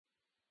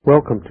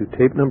Welcome to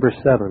tape number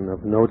 7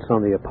 of Notes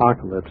on the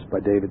Apocalypse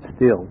by David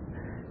Steele.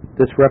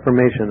 This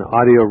Reformation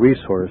audio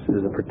resource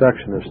is a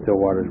production of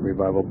Stillwater's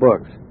Revival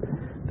Books.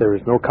 There is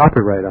no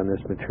copyright on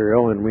this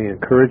material, and we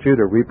encourage you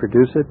to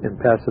reproduce it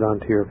and pass it on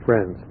to your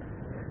friends.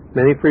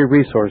 Many free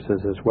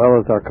resources, as well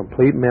as our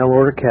complete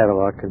mail-order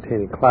catalog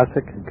containing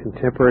classic and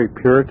contemporary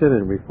Puritan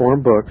and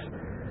Reformed books,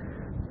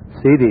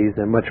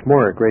 CDs, and much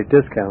more at great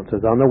discounts,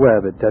 is on the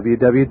web at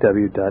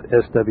www.swrb.com.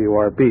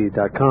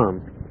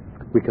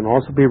 We can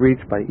also be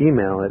reached by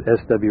email at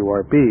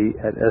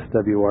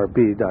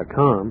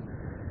swrb@swrb.com,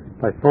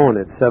 by phone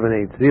at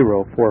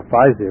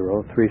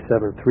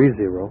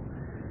 780-450-3730,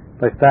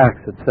 by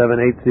fax at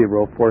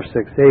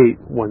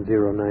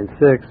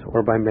 780-468-1096,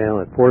 or by mail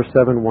at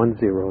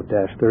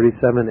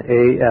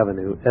 4710-37A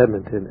Avenue,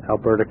 Edmonton,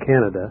 Alberta,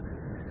 Canada,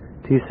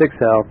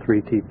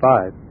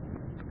 T6L3T5.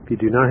 If you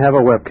do not have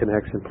a web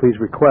connection, please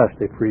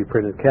request a free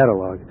printed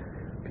catalog.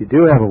 If you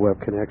do have a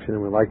web connection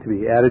and would like to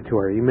be added to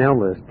our email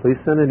list, please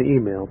send an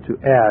email to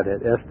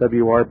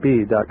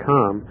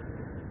add@swrb.com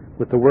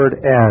with the word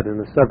add in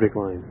the subject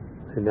line.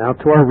 And now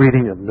to our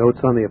reading of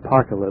Notes on the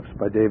Apocalypse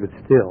by David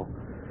Steele,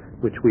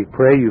 which we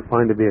pray you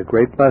find to be a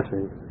great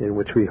blessing, and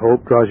which we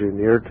hope draws you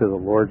near to the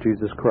Lord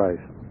Jesus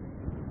Christ.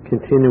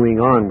 Continuing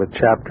on with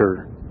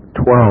chapter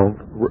 12,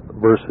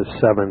 verses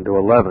 7 to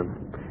 11.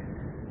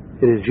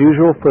 It is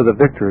usual for the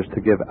victors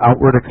to give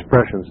outward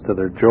expressions to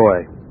their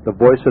joy. The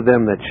voice of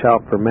them that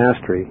shout for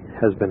mastery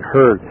has been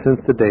heard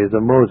since the days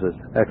of Moses,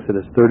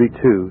 Exodus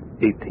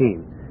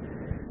 32:18.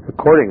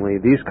 Accordingly,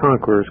 these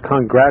conquerors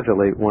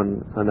congratulate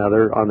one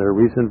another on their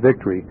recent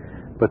victory,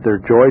 but their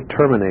joy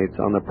terminates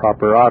on the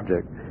proper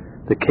object.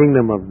 The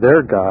kingdom of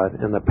their God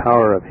and the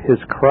power of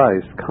His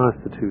Christ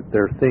constitute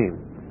their theme.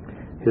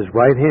 His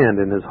right hand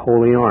and His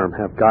holy arm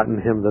have gotten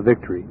him the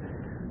victory.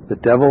 The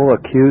devil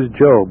accused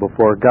Job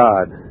before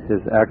God.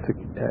 His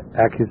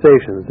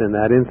accusations in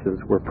that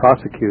instance were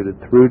prosecuted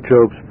through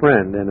Job's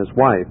friend and his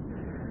wife,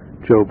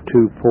 Job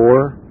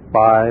 2:4,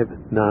 5,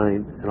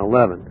 9, and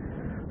 11.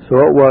 So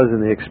it was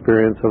in the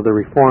experience of the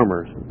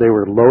reformers. They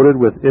were loaded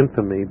with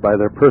infamy by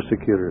their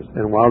persecutors,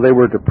 and while they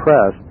were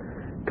depressed,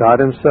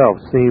 God Himself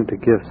seemed to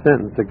give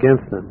sentence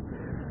against them.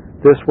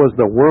 This was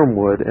the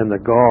wormwood and the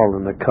gall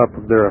in the cup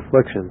of their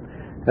affliction,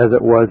 as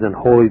it was in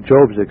holy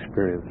Job's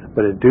experience.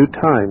 But in due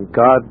time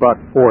God brought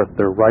forth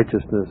their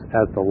righteousness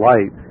as the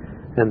light,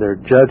 and their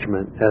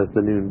judgment as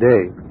the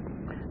noonday.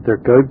 Their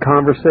good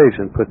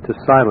conversation put to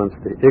silence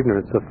the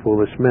ignorance of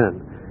foolish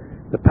men.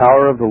 The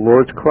power of the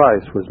Lord's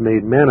Christ was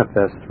made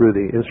manifest through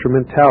the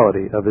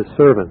instrumentality of His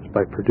servants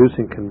by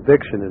producing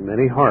conviction in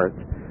many hearts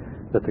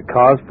that the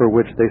cause for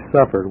which they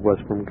suffered was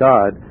from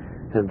God,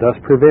 and thus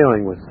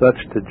prevailing with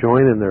such to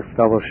join in their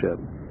fellowship.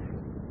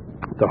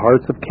 The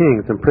hearts of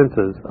kings and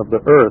princes of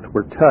the earth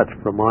were touched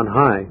from on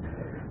high,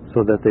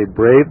 so that they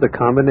braved the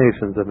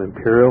combinations of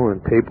imperial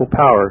and papal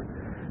power,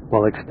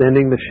 while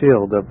extending the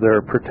shield of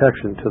their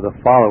protection to the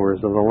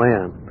followers of the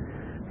Lamb.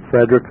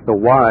 Frederick the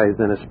Wise,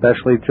 and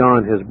especially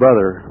John his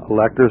brother,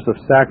 electors of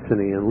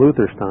Saxony in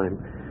Luther's time,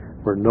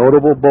 were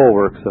notable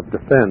bulwarks of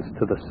defense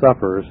to the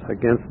sufferers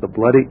against the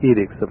bloody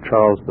edicts of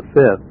Charles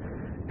V,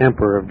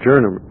 Emperor of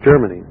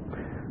Germany.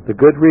 The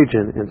good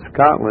regent in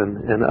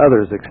Scotland and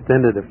others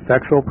extended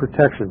effectual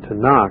protection to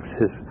Knox,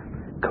 his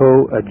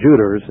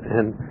coadjutors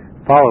and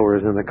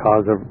followers in the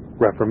cause of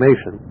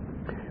Reformation.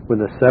 When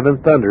the seven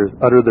thunders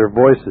uttered their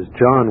voices,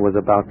 John was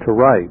about to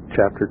write,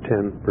 chapter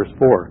 10, verse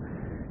 4.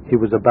 He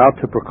was about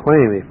to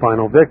proclaim a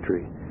final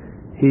victory.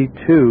 He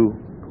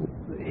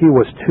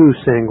was too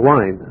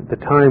sanguine. The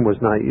time was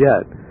not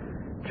yet.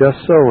 Just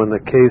so in the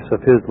case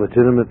of his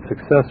legitimate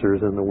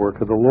successors in the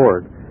work of the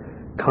Lord.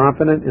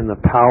 Confident in the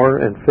power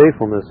and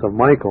faithfulness of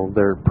Michael,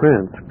 their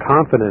prince,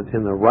 confident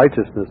in the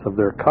righteousness of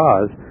their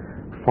cause,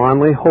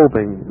 fondly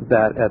hoping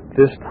that at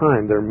this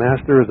time their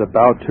master is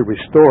about to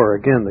restore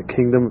again the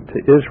kingdom to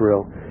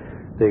Israel,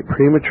 they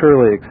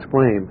prematurely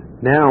exclaim,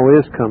 "Now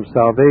is come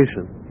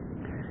salvation."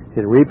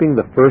 In reaping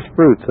the first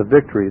fruits of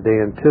victory, they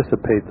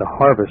anticipate the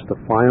harvest of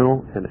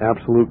final and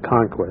absolute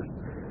conquest.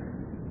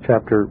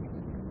 Chapter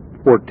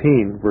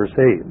 14, verse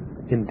 8.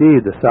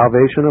 Indeed, the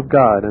salvation of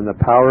God and the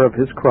power of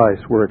His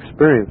Christ were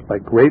experienced by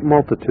great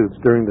multitudes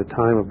during the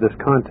time of this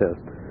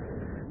contest.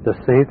 The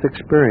saints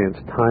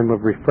experienced time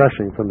of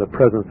refreshing from the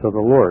presence of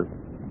the Lord.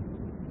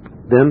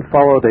 Then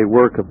followed a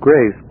work of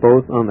grace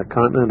both on the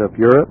continent of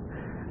Europe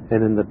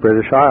and in the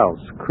British Isles,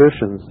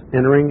 Christians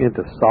entering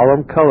into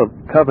solemn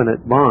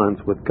covenant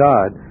bonds with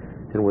God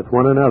and with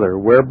one another,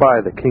 whereby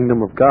the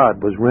kingdom of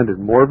God was rendered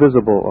more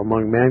visible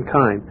among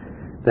mankind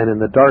than in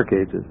the Dark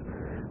Ages.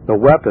 The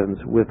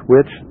weapons with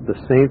which the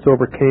saints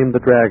overcame the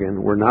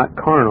dragon were not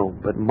carnal,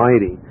 but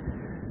mighty.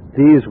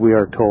 These, we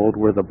are told,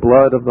 were the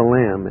blood of the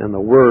Lamb and the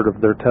word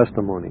of their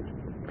testimony.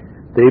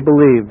 They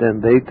believed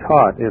and they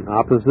taught, in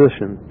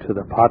opposition to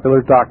the popular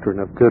doctrine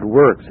of good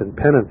works and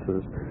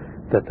penances,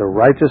 that the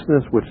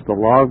righteousness which the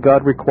law of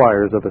God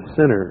requires of a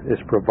sinner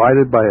is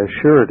provided by a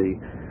surety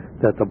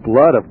that the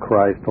blood of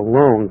Christ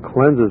alone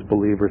cleanses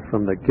believers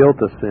from the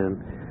guilt of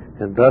sin,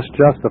 and thus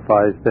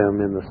justifies them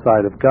in the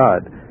sight of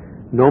God.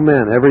 No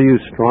man ever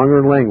used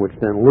stronger language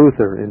than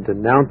Luther in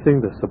denouncing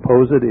the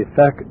supposed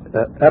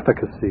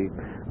efficacy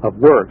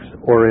of works,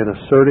 or in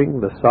asserting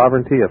the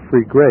sovereignty of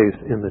free grace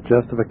in the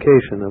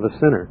justification of a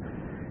sinner.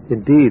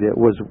 Indeed, it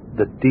was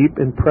the deep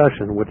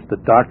impression which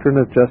the doctrine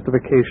of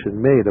justification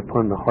made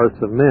upon the hearts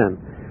of men,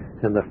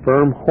 and the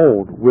firm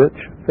hold which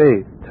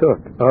faith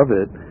took of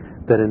it,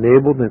 that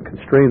enabled and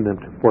constrained them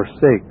to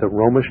forsake the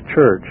Romish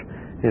Church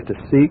and to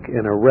seek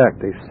and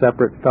erect a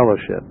separate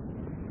fellowship.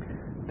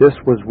 This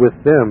was with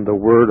them the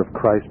word of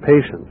Christ's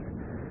patience.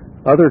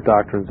 Other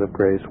doctrines of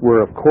grace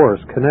were, of course,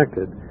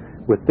 connected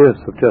with this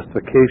of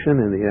justification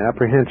in the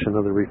apprehension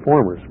of the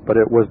Reformers, but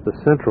it was the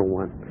central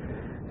one.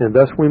 And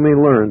thus we may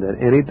learn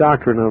that any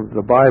doctrine of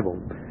the Bible,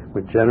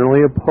 when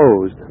generally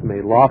opposed,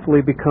 may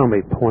lawfully become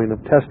a point of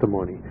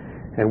testimony,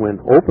 and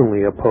when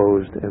openly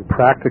opposed and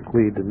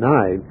practically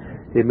denied,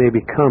 it may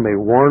become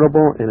a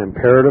warrantable and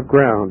imperative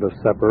ground of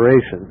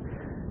separation.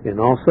 In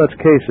all such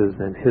cases,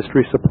 and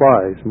history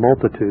supplies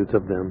multitudes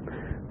of them,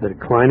 the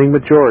declining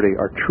majority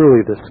are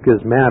truly the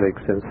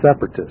schismatics and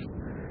separatists,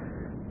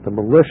 the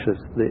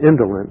malicious, the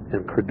indolent,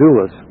 and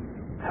credulous,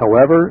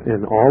 however,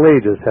 in all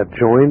ages have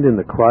joined in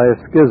the cry of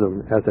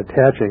schism as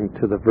attaching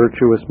to the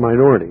virtuous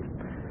minority.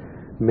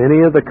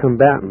 Many of the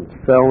combatants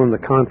fell in the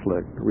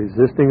conflict,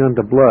 resisting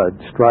unto blood,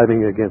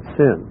 striving against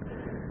sin.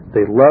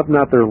 They loved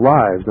not their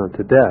lives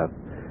unto death.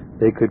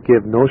 They could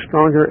give no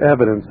stronger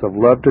evidence of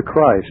love to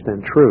Christ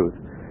and truth.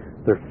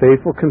 Their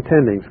faithful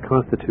contendings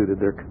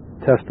constituted their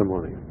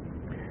testimony.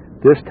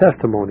 This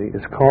testimony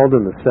is called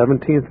in the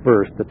 17th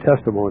verse the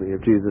testimony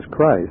of Jesus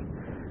Christ.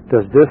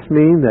 Does this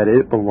mean that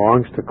it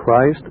belongs to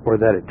Christ or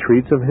that it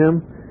treats of Him?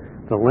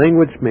 The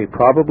language may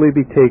probably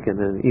be taken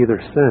in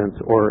either sense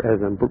or as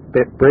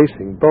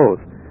embracing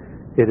both.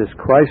 It is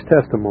Christ's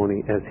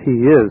testimony, as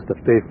He is the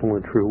faithful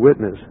and true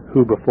witness,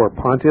 who before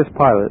Pontius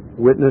Pilate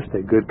witnessed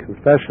a good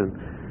confession,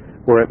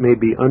 or it may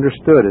be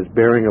understood as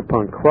bearing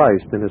upon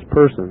Christ in His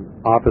person,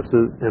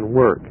 offices, and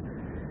work.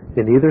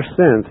 In either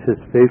sense, His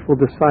faithful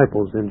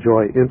disciples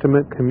enjoy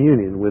intimate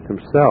communion with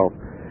Himself,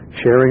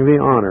 sharing the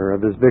honor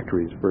of His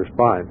victories. Verse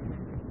 5.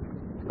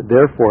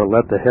 Therefore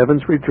let the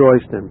heavens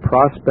rejoice in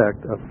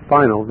prospect of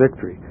final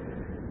victory.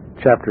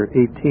 Chapter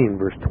 18,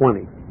 verse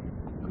 20.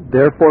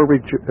 Therefore,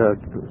 reading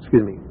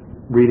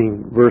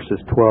verses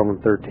 12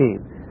 and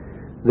 13.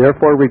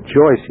 Therefore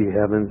rejoice, ye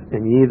heavens,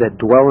 and ye that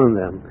dwell in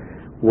them.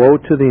 Woe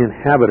to the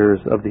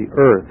inhabitants of the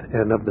earth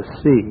and of the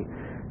sea,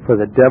 for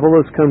the devil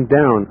is come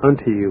down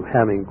unto you,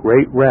 having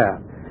great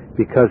wrath,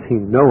 because he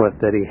knoweth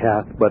that he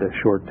hath but a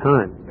short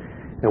time.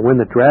 And when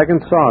the dragon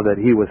saw that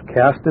he was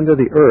cast into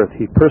the earth,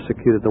 he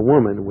persecuted the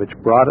woman which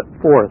brought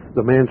forth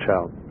the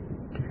man-child.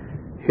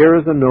 Here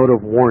is a note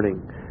of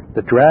warning.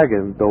 The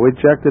dragon, though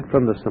ejected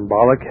from the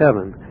symbolic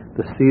heaven,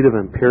 the seat of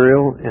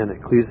imperial and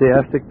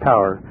ecclesiastic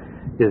power,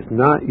 is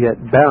not yet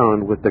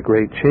bound with the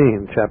great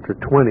chain, chapter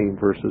 20,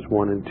 verses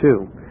 1 and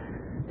 2.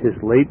 His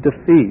late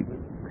defeat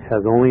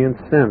has only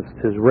incensed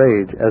his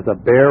rage as a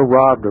bear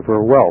robbed of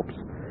her whelps,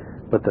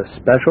 but the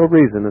special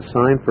reason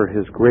assigned for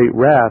his great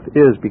wrath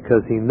is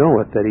because he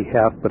knoweth that he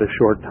hath but a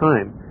short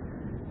time.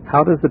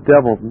 How does the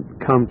devil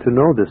come to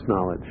know this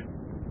knowledge?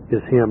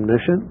 Is he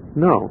omniscient?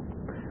 No.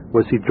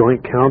 Was he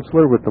joint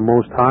counselor with the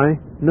Most High?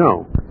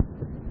 No.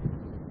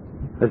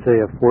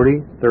 Isaiah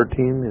 40,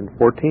 13 and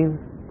 14,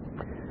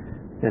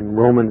 and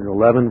Romans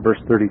 11, verse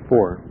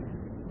 34.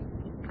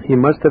 He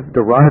must have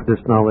derived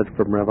this knowledge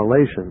from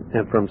revelation,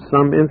 and from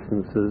some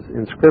instances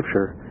in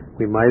Scripture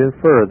we might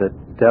infer that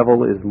the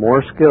devil is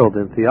more skilled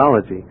in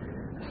theology,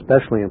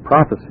 especially in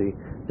prophecy,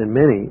 than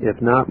many,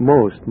 if not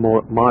most,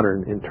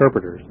 modern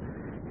interpreters.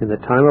 In the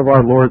time of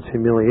our Lord's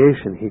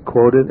humiliation, he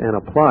quoted and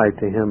applied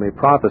to him a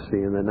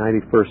prophecy in the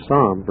 91st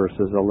Psalm,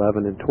 verses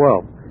 11 and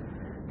 12.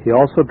 He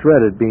also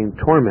dreaded being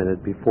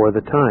tormented before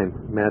the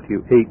time,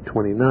 Matthew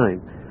 8:29,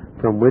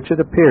 from which it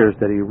appears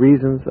that he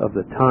reasons of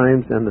the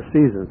times and the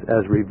seasons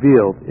as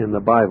revealed in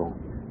the Bible.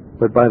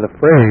 But by the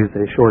phrase,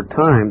 a short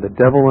time, the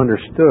devil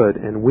understood,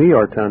 and we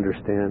are to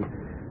understand,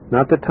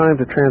 not the time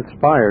to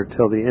transpire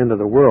till the end of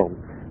the world,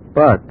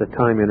 but the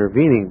time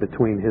intervening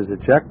between his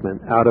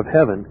ejectment out of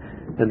heaven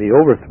and the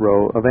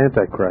overthrow of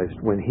Antichrist,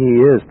 when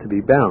he is to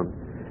be bound.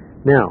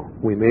 Now,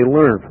 we may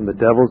learn from the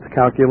devil's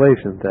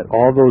calculations that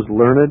all those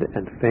learned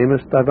and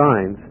famous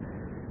divines,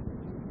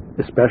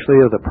 especially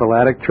of the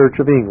Prelatic Church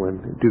of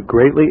England, do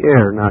greatly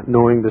err, not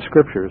knowing the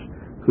Scriptures,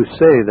 who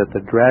say that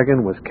the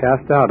dragon was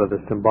cast out of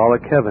the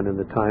symbolic heaven in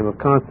the time of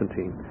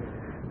Constantine.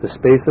 The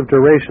space of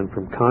duration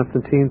from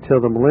Constantine till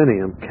the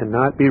millennium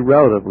cannot be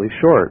relatively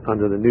short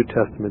under the New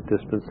Testament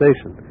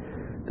dispensation.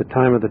 The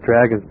time of the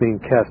dragon's being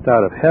cast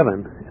out of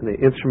heaven, and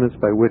the instruments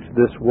by which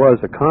this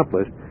was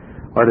accomplished,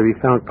 are to be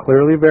found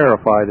clearly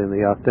verified in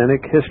the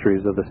authentic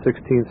histories of the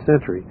 16th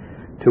century,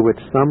 to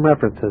which some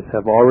references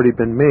have already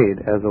been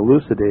made as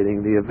elucidating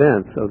the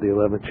events of the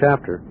 11th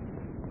chapter.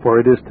 For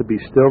it is to be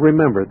still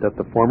remembered that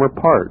the former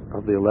part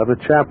of the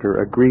 11th chapter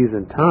agrees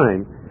in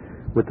time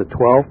with the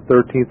 12th,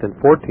 13th, and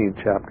 14th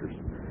chapters.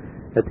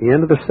 At the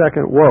end of the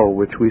second woe,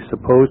 which we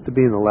suppose to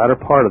be in the latter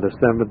part of the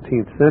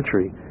 17th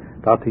century,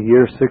 About the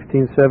year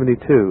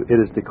 1672, it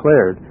is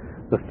declared,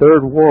 "The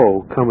third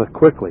woe cometh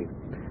quickly."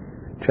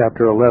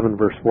 Chapter 11,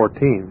 verse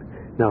 14.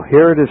 Now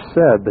here it is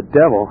said, "The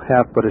devil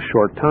hath but a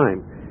short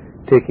time."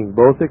 Taking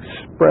both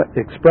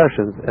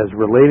expressions as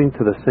relating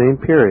to the same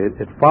period,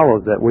 it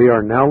follows that we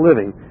are now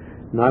living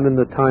not in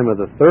the time of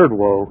the third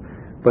woe,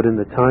 but in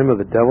the time of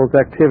the devil's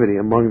activity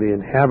among the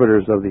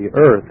inhabitants of the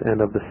earth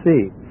and of the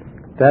sea,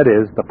 that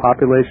is, the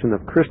population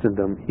of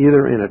Christendom,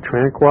 either in a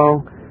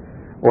tranquil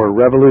or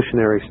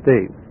revolutionary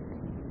state.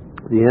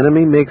 The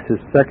enemy makes his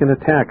second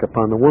attack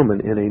upon the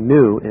woman in a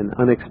new and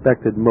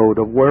unexpected mode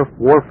of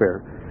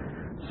warfare.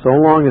 So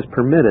long as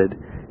permitted,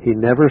 he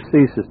never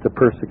ceases to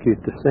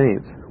persecute the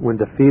saints. When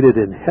defeated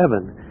in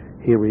heaven,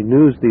 he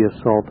renews the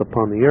assault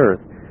upon the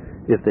earth.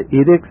 If the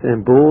edicts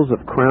and bulls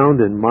of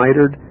crowned and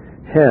mitred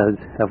heads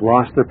have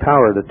lost their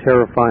power to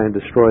terrify and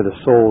destroy the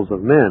souls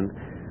of men,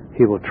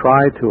 he will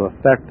try to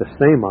effect the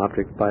same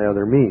object by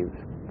other means.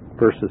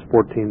 Verses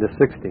 14 to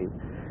 16.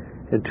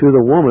 And to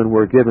the woman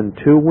were given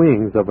 2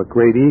 wings of a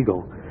great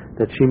eagle,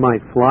 that she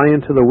might fly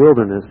into the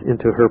wilderness,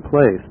 into her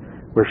place,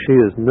 where she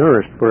is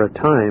nourished for a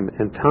time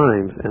and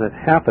times and at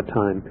half a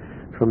time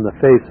from the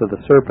face of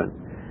the serpent.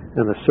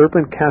 And the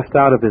serpent cast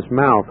out of his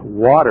mouth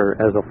water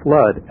as a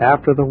flood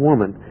after the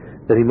woman,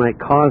 that he might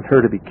cause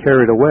her to be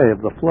carried away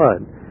of the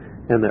flood.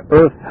 And the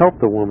earth helped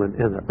the woman,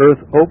 and the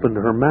earth opened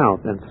her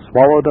mouth and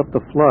swallowed up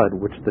the flood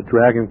which the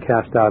dragon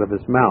cast out of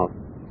his mouth.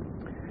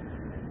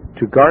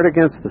 To guard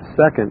against the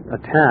second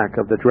attack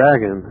of the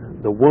dragon,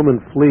 the woman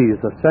flees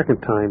a second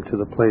time to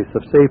the place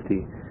of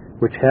safety,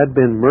 which had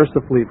been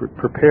mercifully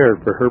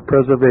prepared for her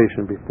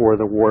preservation before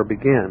the war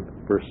began.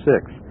 Verse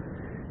 6.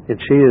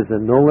 And she is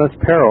in no less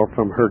peril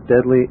from her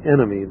deadly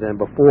enemy than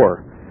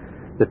before.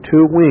 The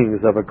 2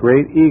 wings of a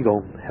great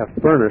eagle have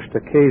furnished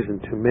occasion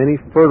to many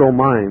fertile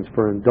minds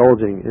for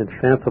indulging in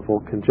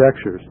fanciful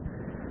conjectures.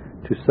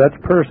 To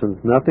such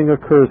persons nothing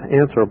occurs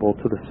answerable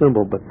to the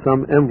symbol but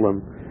some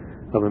emblem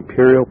of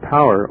imperial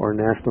power or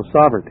national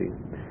sovereignty.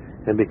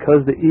 And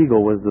because the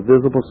eagle was the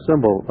visible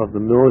symbol of the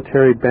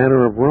military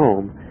banner of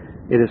Rome,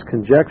 it is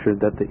conjectured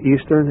that the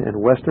Eastern and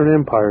Western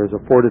empires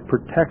afforded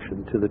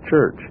protection to the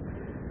Church.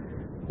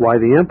 Why,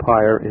 the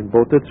empire in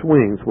both its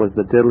wings was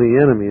the deadly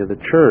enemy of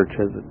the Church,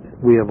 as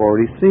we have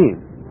already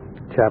seen.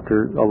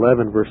 Chapter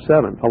 11, verse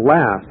 7.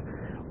 Alas,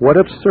 what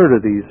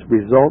absurdities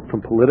result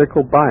from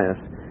political bias!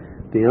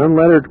 The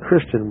unlettered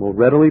Christian will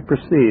readily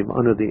perceive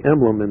under the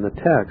emblem in the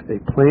text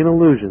a plain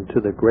allusion to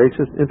the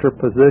gracious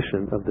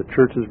interposition of the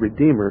Church's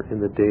Redeemer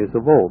in the days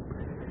of old.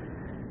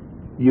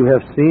 You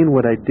have seen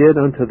what I did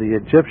unto the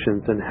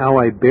Egyptians, and how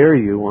I bare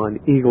you on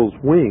eagle's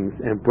wings,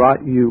 and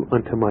brought you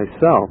unto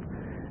myself.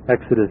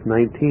 Exodus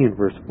 19,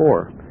 verse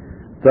 4.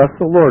 Thus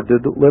the Lord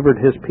delivered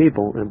his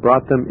people, and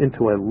brought them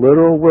into a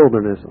literal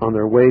wilderness on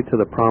their way to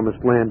the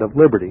promised land of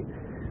liberty.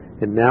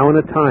 And now in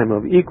a time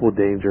of equal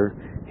danger,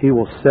 he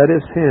will set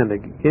his hand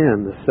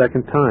again the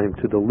second time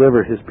to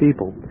deliver his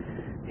people.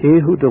 He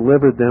who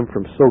delivered them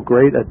from so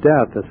great a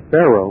death as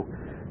Pharaoh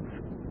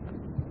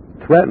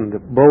threatened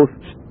both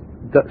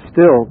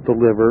still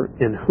deliver,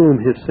 in whom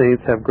his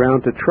saints have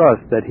ground to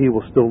trust that he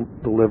will still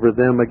deliver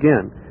them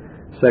again.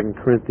 2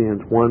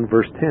 Corinthians 1,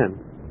 verse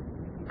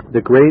 10. The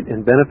great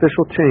and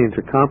beneficial change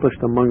accomplished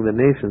among the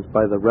nations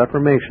by the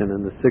Reformation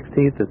in the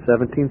 16th and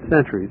 17th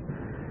centuries,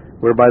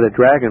 whereby the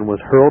dragon was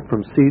hurled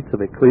from seats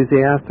of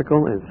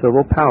ecclesiastical and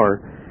civil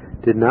power,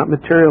 did not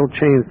materially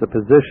change the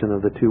position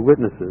of the 2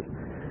 witnesses.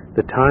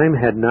 The time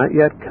had not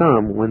yet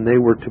come when they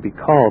were to be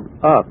called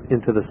up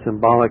into the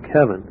symbolic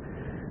heaven.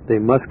 They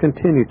must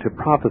continue to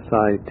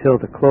prophesy till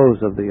the close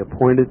of the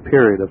appointed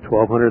period of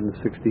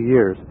 1260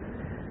 years.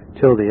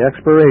 Till the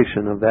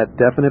expiration of that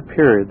definite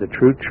period, the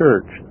true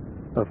Church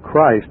of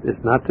Christ is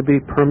not to be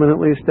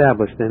permanently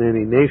established in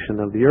any nation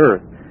of the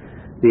earth.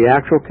 The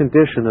actual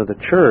condition of the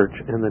Church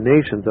and the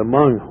nations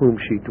among whom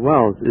she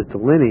dwells is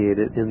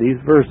delineated in these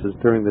verses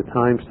during the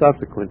time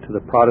subsequent to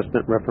the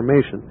Protestant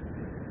Reformation,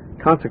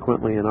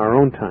 consequently in our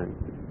own time.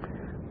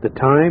 The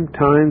time,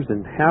 times,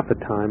 and half a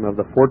time of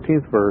the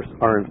 14th verse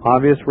are an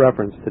obvious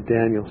reference to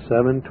Daniel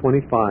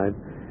 7:25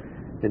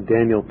 and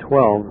Daniel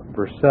 12,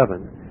 verse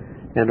 7,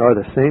 and are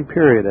the same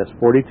period as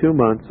 42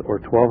 months or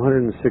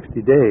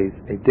 1260 days,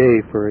 a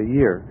day for a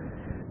year.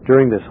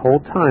 During this whole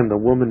time the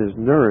woman is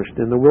nourished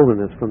in the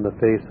wilderness from the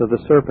face of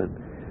the serpent.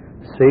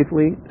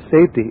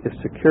 Safety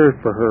is secured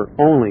for her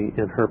only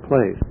in her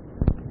place.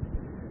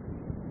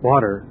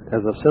 Water,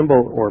 as a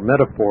symbol or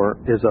metaphor,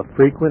 is of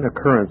frequent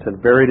occurrence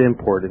and varied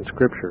import in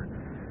Scripture.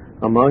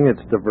 Among its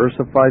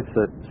diversified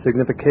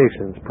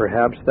significations,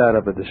 perhaps that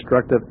of a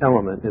destructive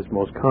element is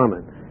most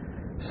common.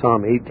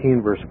 Psalm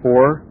 18, verse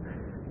 4,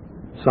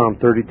 Psalm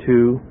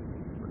 32,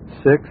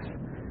 6,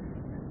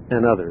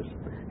 and others.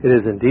 It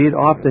is indeed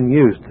often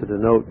used to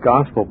denote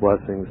gospel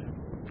blessings.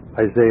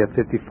 Isaiah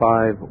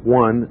 55,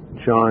 1,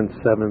 John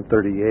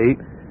 7:38,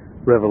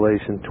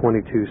 Revelation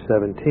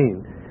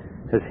 22:17.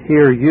 As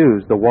here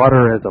used, the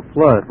water as a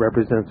flood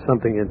represents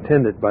something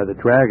intended by the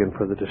dragon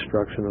for the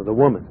destruction of the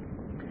woman.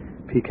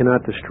 If he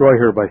cannot destroy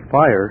her by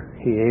fire,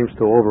 he aims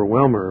to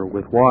overwhelm her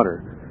with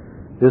water.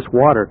 This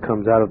water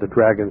comes out of the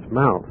dragon's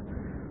mouth.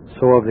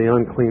 So of the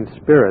unclean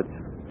spirits,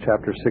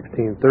 chapter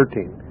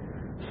 16:13.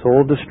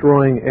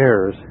 Soul-destroying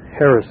errors,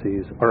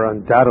 heresies, are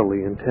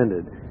undoubtedly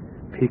intended.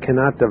 If he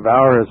cannot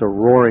devour as a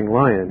roaring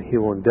lion, he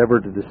will endeavor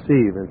to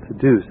deceive and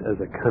seduce as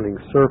a cunning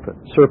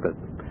serpent.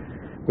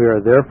 We are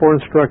therefore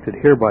instructed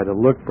hereby to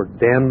look for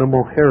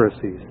damnable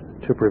heresies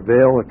to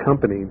prevail,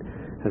 accompanied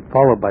and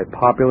followed by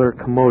popular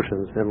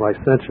commotions and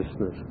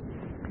licentiousness.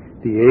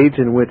 The age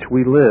in which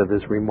we live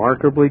is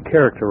remarkably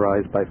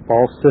characterized by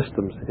false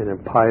systems and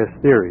impious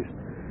theories.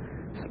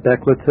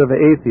 Speculative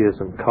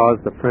atheism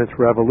caused the French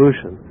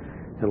Revolution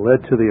and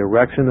led to the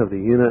erection of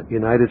the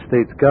United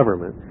States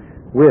government,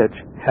 which,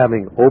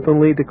 having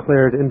openly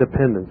declared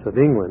independence of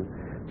England,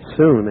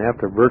 soon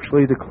after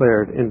virtually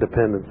declared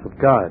independence of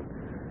God.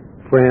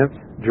 France,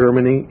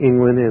 Germany,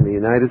 England, and the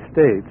United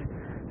States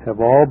have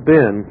all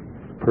been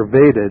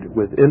pervaded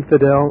with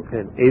infidel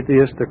and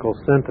atheistical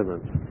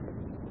sentiments,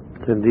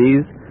 and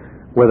these,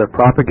 whether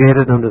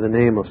propagated under the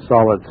name of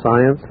solid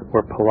science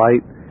or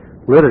polite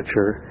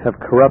literature, have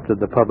corrupted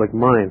the public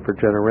mind for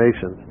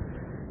generations.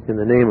 In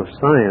the name of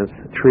science,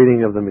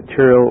 treating of the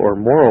material or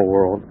moral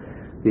world,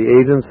 the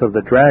agents of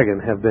the dragon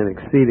have been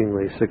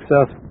exceedingly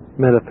successful.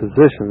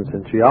 Metaphysicians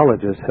and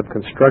geologists have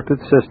constructed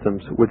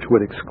systems which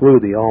would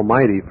exclude the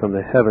Almighty from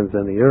the heavens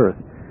and the earth.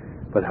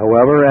 But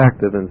however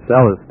active and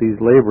zealous these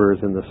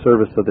laborers in the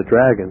service of the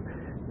dragon,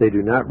 they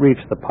do not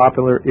reach the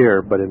popular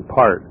ear but in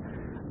part.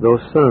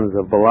 Those sons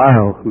of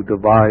Belial who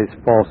devise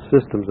false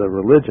systems of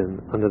religion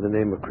under the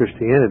name of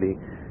Christianity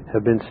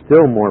have been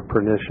still more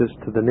pernicious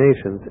to the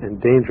nations and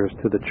dangerous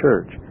to the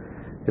church.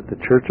 If the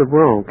Church of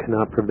Rome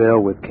cannot prevail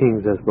with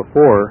kings as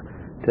before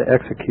to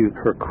execute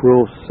her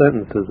cruel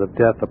sentences of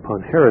death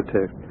upon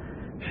heretics,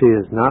 she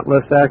is not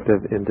less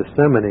active in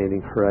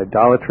disseminating her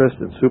idolatrous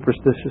and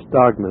superstitious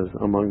dogmas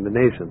among the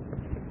nations.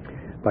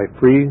 By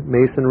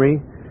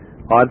Freemasonry,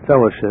 Odd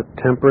Fellowship,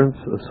 temperance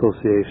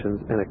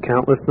associations, and a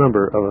countless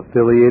number of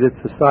affiliated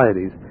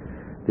societies,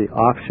 the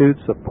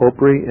offshoots of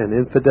popery and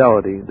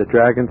infidelity, the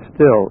dragon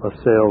still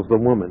assails the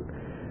woman.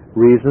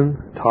 Reason,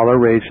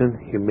 toleration,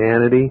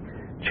 humanity,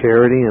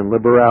 charity, and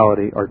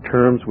liberality are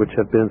terms which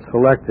have been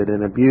selected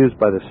and abused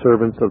by the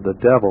servants of the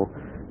devil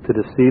to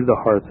deceive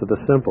the hearts of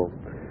the simple.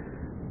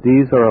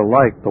 These are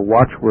alike the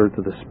watchwords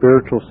of the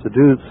spiritual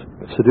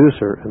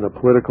seducer and the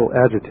political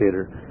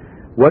agitator.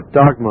 What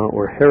dogma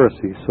or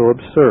heresy so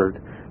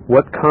absurd,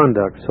 what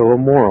conduct so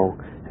immoral,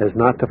 as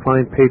not to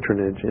find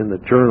patronage in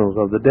the journals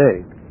of the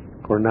day,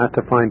 or not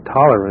to find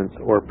tolerance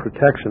or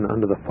protection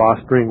under the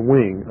fostering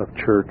wing of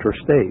church or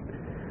state?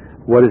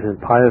 What is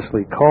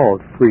impiously called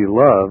free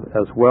love,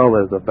 as well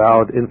as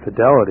avowed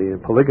infidelity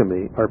and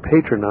polygamy, are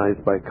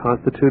patronized by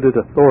constituted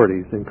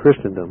authorities in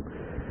Christendom.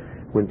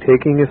 When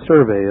taking a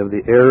survey of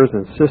the errors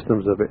and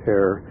systems of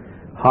error,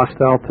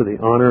 hostile to the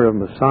honor of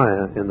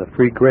Messiah and the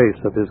free grace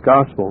of his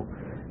gospel,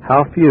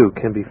 how few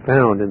can be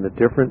found in the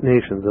different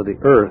nations of the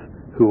earth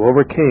who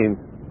overcame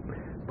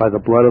by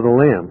the blood of the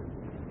Lamb.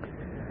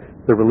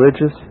 The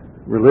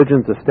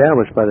religions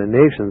established by the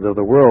nations of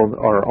the world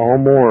are all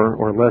more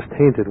or less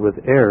tainted with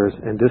errors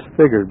and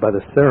disfigured by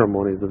the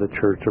ceremonies of the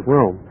Church of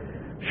Rome.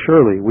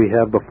 Surely we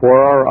have before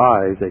our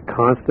eyes a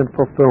constant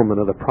fulfillment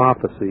of the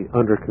prophecy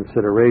under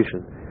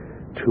consideration.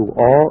 To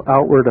all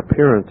outward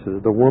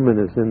appearances the woman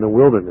is in the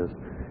wilderness.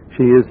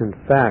 She is in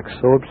fact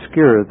so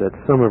obscure that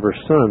some of her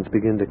sons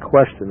begin to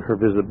question her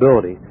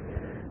visibility.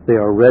 They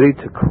are ready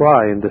to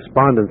cry in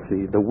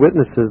despondency, "The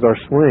witnesses are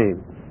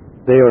slain."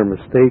 They are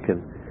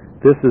mistaken.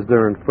 This is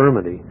their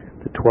infirmity.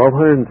 The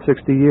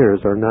 1260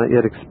 years are not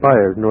yet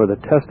expired, nor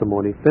the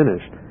testimony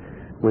finished.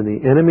 When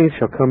the enemy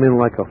shall come in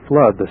like a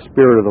flood, the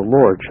Spirit of the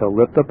Lord shall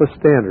lift up a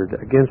standard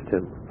against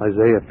him.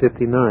 Isaiah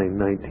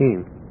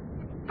 59:19.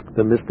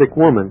 The mystic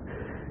woman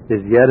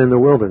is yet in the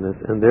wilderness,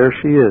 and there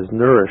she is,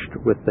 nourished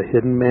with the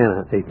hidden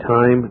manna, a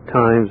time,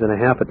 times, and a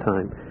half a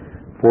time,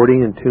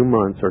 40 and 2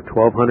 months, or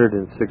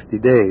 1260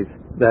 days,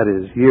 that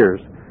is, years.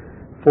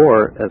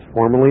 For, as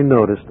formerly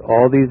noticed,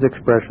 all these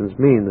expressions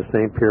mean the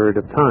same period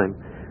of time,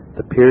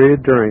 the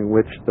period during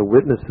which the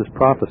witnesses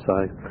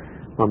prophesy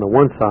on the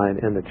one side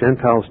and the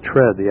Gentiles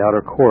tread the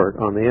outer court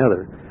on the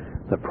other.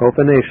 The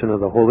profanation of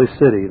the holy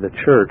city, the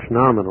church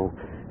nominal,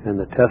 and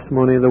the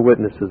testimony of the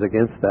witnesses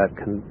against that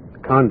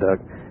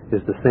conduct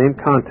is the same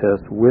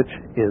contest which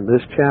in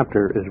this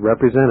chapter is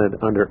represented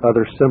under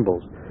other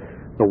symbols.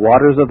 The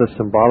waters of the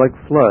symbolic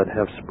flood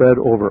have spread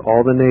over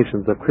all the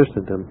nations of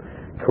Christendom,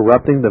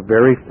 corrupting the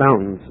very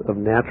fountains of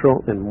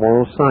natural and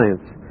moral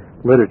science,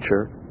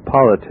 literature,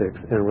 politics,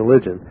 and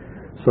religion,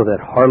 so that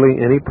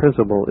hardly any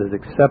principle is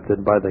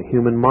accepted by the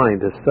human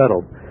mind as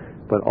settled,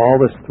 but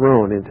all is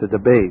thrown into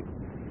debate.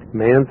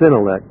 Man's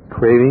intellect,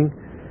 craving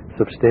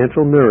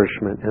substantial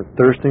nourishment and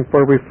thirsting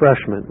for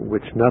refreshment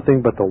which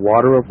nothing but the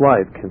water of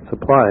life can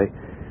supply,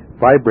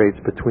 vibrates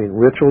between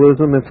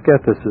ritualism and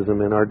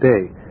skepticism in our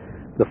day.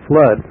 The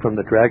flood from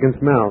the dragon's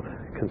mouth,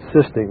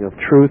 consisting of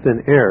truth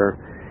and error,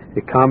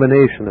 a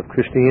combination of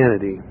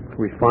Christianity,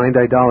 refined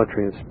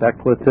idolatry, and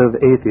speculative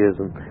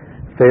atheism,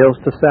 fails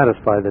to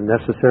satisfy the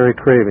necessary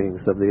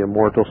cravings of the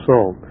immortal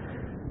soul.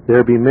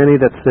 There be many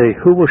that say,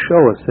 who will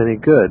show us any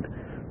good?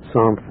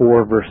 Psalm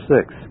 4, verse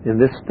 6. In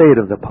this state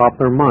of the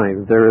popular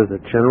mind, there is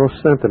a general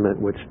sentiment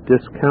which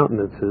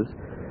discountenances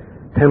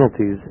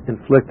penalties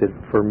inflicted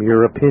for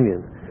mere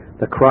opinion.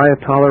 The cry of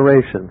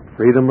toleration,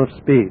 freedom of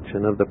speech,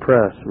 and of the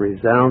press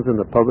resounds in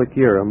the public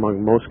ear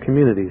among most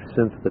communities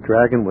since the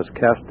dragon was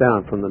cast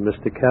down from the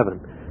mystic heaven.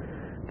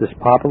 This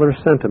popular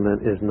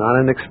sentiment is not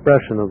an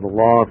expression of the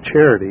law of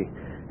charity,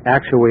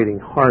 actuating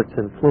hearts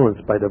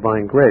influenced by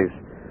divine grace,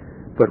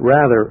 but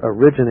rather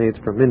originates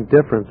from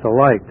indifference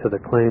alike to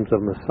the claims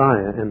of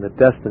Messiah and the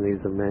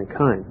destinies of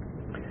mankind.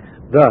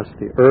 Thus,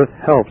 the earth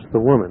helps the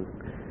woman.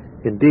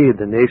 Indeed,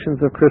 the nations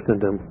of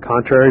Christendom,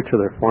 contrary to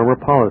their former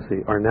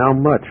policy, are now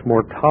much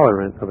more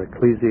tolerant of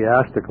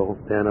ecclesiastical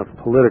than of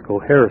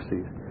political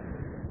heresies.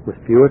 With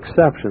few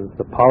exceptions,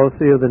 the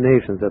policy of the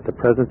nations at the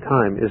present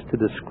time is to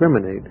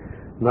discriminate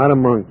not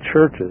among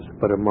churches,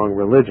 but among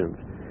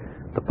religions.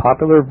 The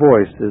popular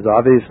voice is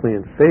obviously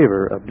in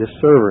favor of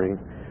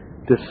dissevering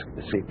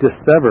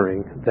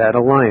that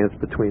alliance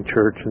between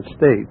church and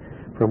state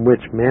from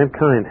which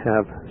mankind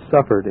have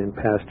suffered in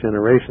past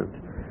generations.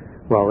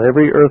 While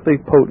every earthly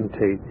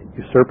potentate,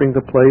 usurping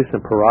the place and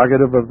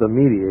prerogative of the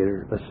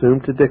mediator,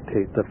 assumed to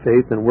dictate the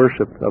faith and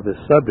worship of his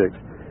subjects,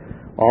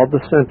 all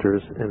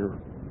dissenters and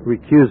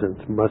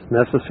recusants must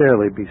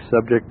necessarily be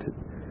subjected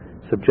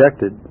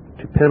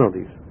to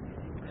penalties.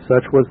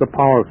 Such was the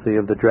policy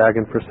of the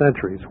dragon for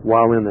centuries,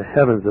 while in the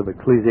heavens of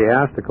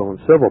ecclesiastical and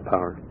civil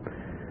power,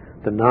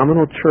 the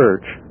nominal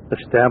church,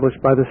 established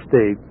by the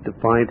state,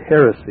 defined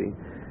heresy,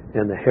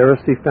 and the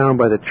heresy found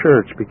by the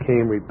church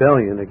became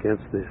rebellion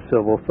against the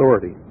civil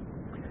authority.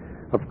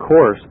 Of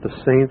course, the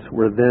saints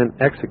were then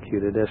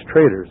executed as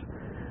traitors.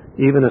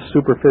 Even a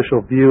superficial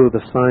view of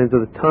the signs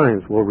of the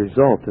times will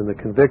result in the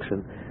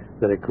conviction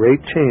that a great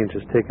change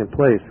has taken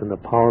place in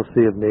the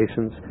policy of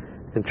nations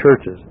and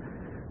churches.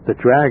 The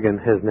dragon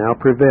has now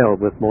prevailed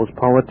with most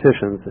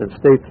politicians and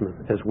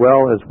statesmen, as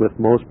well as with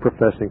most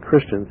professing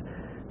Christians,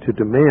 to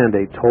demand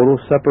a total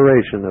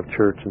separation of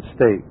church and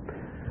state,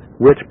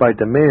 which by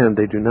demand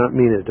they do not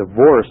mean a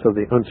divorce of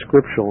the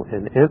unscriptural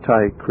and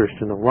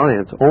anti-Christian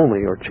alliance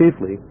only or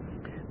chiefly,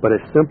 but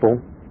a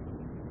simple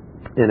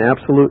and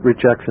absolute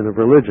rejection of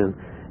religion,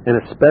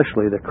 and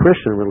especially the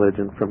Christian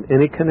religion, from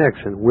any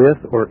connection with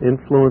or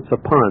influence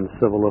upon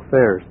civil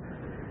affairs.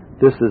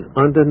 This is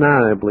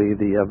undeniably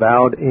the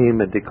avowed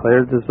aim and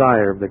declared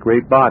desire of the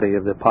great body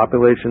of the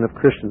population of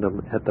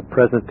Christendom at the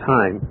present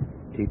time,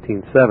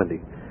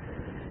 1870.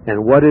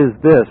 And what is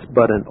this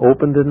but an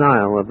open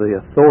denial of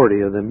the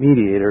authority of the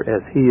mediator,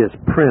 as he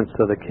is prince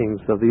of the kings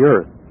of the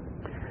earth?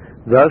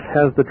 Thus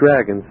has the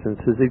dragon, since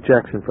his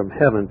ejection from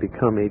heaven,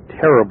 become a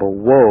terrible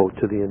woe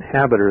to the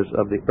inhabitants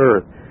of the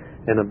earth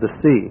and of the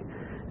sea,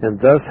 and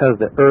thus has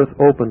the earth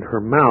opened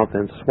her mouth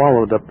and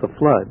swallowed up the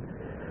flood,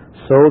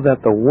 so that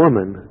the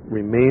woman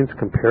remains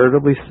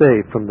comparatively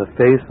safe from the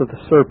face of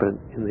the serpent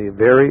in the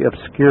very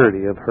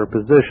obscurity of her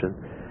position.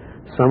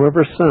 Some of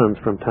her sons,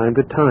 from time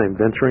to time,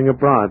 venturing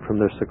abroad from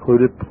their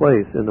secluded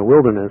place in the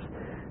wilderness,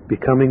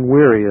 becoming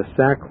weary of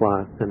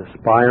sackcloth and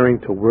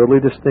aspiring to worldly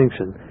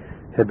distinction,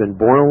 had been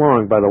borne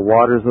along by the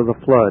waters of the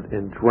flood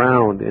and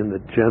drowned in the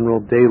general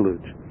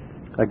deluge.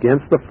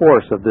 Against the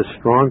force of this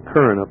strong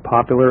current of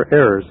popular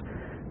errors,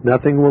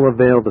 nothing will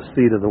avail the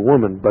seed of the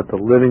woman but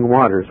the living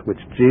waters which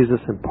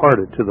Jesus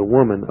imparted to the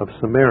woman of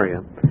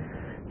Samaria.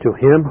 To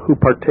him who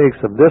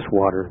partakes of this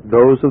water,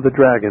 those of the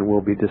dragon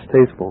will be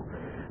distasteful,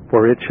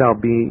 for it shall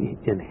be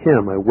in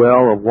him a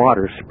well of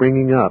water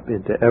springing up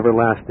into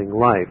everlasting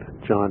life.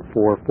 John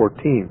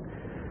 4:14.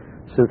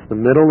 Since the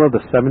middle of the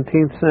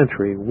 17th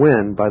century,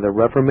 when, by the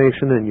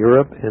Reformation in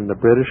Europe and the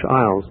British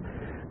Isles,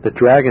 the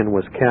dragon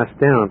was cast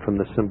down from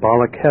the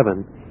symbolic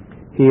heaven,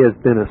 he has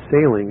been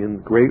assailing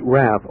in great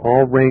wrath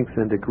all ranks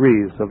and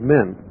degrees of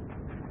men.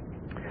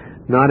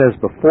 Not as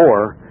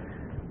before,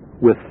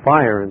 with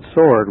fire and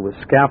sword, with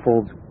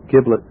scaffolds,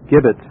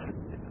 gibbets,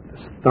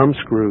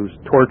 thumbscrews,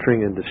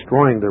 torturing and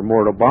destroying their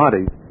mortal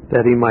bodies,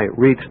 that he might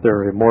reach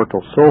their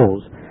immortal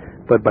souls,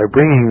 but by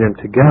bringing them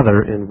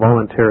together in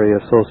voluntary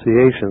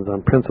associations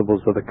on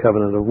principles of the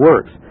covenant of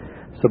works,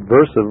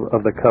 subversive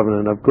of the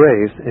covenant of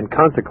grace, and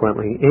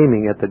consequently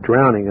aiming at the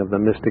drowning of the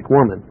mystic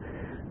woman.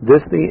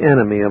 This the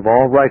enemy of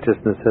all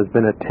righteousness has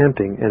been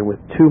attempting, and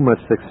with too much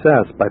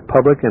success, by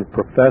public and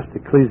professed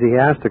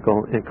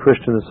ecclesiastical and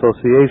Christian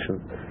associations,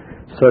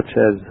 such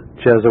as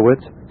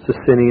Jesuits,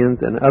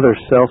 Socinians, and other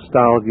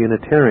self-styled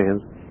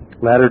Unitarians,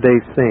 Latter-day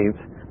Saints,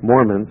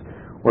 Mormons,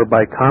 or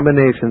by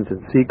combinations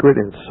in secret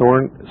and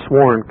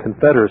sworn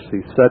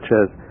confederacies such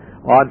as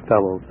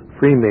Oddfellows,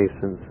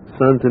 Freemasons,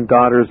 Sons and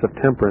Daughters of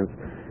Temperance,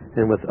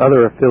 and with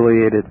other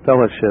affiliated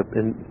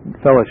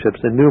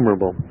fellowships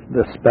innumerable.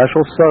 The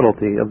special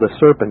subtlety of the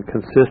serpent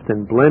consists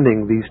in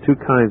blending these two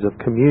kinds of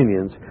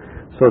communions,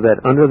 so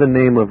that under the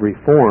name of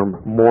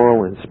reform,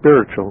 moral and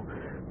spiritual,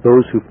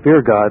 those who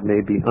fear God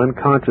may be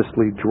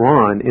unconsciously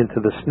drawn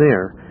into the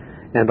snare.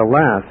 And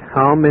alas,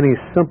 how many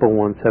simple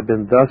ones have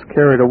been thus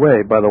carried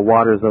away by the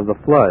waters of the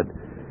flood,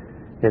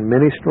 and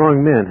many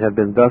strong men have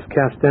been thus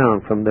cast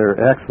down from their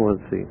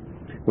excellency.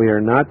 We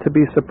are not to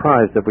be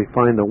surprised if we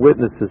find the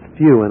witnesses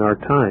few in our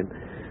time,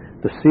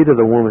 the seed of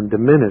the woman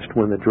diminished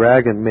when the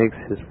dragon makes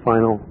his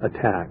final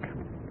attack.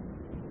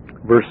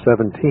 Verse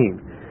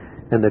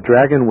 17, and the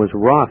dragon was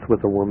wroth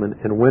with the woman,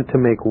 and went to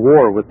make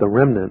war with the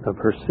remnant of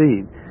her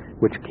seed,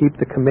 which keep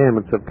the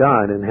commandments of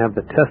God and have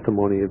the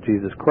testimony of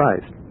Jesus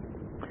Christ.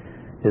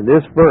 In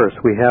this verse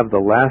we have the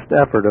last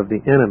effort of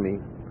the enemy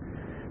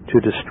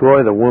to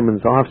destroy the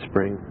woman's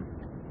offspring.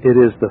 It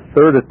is the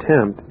third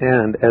attempt,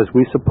 and, as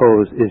we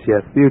suppose, is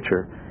yet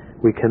future.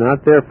 We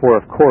cannot therefore,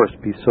 of course,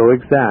 be so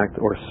exact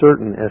or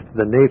certain as to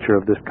the nature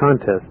of this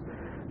contest.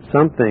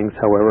 Some things,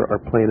 however,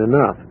 are plain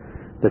enough.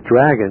 The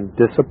dragon,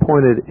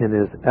 disappointed in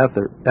his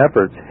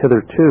efforts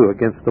hitherto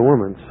against the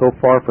woman, so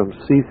far from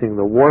ceasing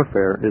the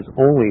warfare, is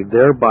only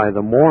thereby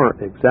the more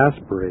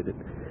exasperated.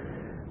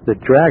 The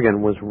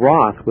dragon was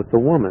wroth with the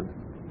woman.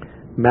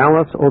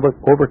 Malice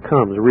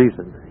overcomes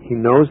reason. He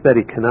knows that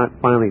he cannot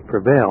finally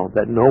prevail,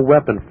 that no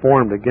weapon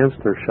formed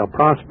against her shall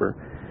prosper,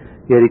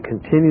 yet he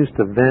continues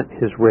to vent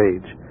his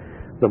rage.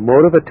 The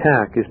mode of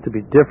attack is to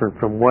be different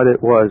from what it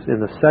was in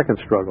the second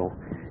struggle.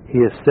 He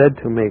is said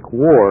to make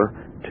war,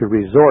 to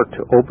resort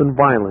to open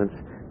violence,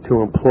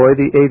 to employ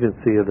the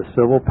agency of the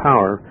civil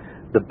power,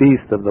 the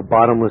beast of the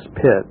bottomless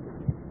pit.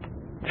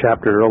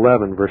 Chapter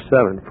 11, verse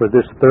 7, for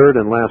this third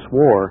and last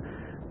war,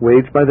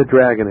 waged by the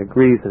dragon,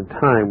 agrees in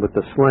time with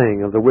the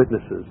slaying of the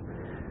witnesses.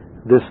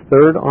 This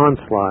third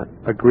onslaught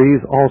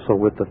agrees also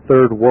with the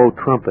third woe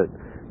trumpet,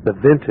 the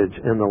vintage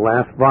and the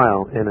last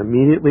vial, and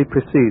immediately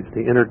precedes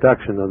the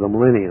introduction of the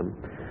millennium.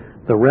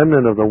 The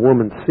remnant of the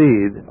woman's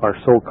seed are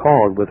so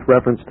called with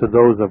reference to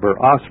those of her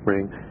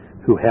offspring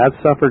who had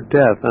suffered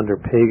death under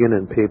pagan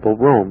and papal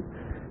Rome.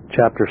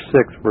 Chapter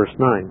 6, verse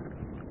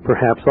 9.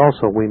 Perhaps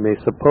also we may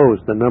suppose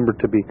the number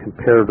to be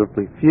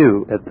comparatively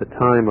few at the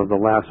time of the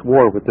last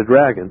war with the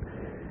dragon,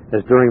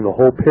 as during the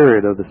whole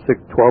period of the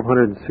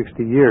 1260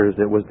 years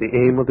it was the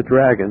aim of the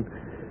dragon,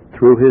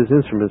 through his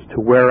instruments, to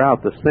wear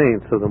out the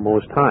saints of the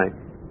Most High.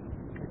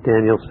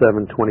 Daniel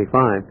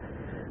 7:25.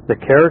 The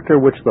character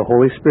which the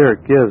Holy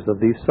Spirit gives of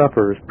these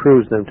sufferers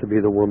proves them to be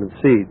the woman's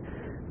seed.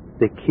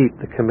 They keep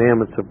the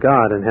commandments of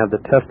God and have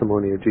the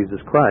testimony of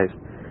Jesus Christ.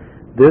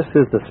 This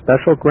is the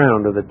special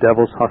ground of the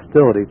devil's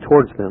hostility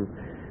towards them.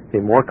 A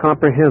more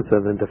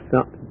comprehensive and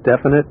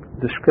definite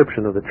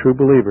description of the true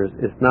believers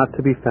is not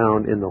to be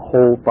found in the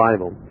whole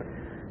Bible.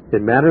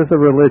 In matters of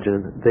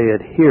religion, they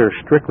adhere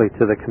strictly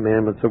to the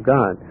commandments of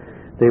God.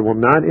 They will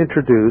not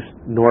introduce,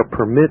 nor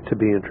permit to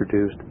be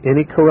introduced,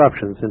 any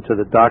corruptions into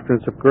the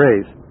doctrines of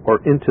grace or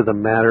into the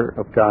matter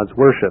of God's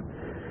worship.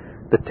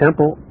 The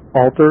temple,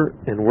 altar,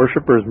 and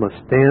worshippers must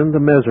stand the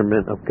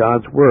measurement of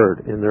God's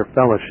word in their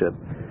fellowship.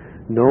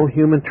 No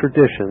human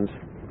traditions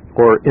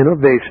or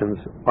innovations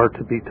are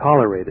to be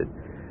tolerated,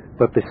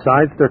 but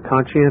besides their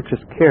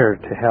conscientious care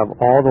to have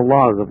all the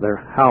laws of their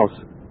house,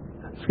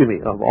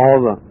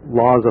 all the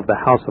laws of the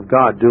house of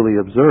God duly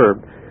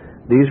observed,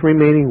 these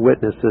remaining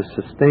witnesses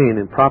sustain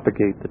and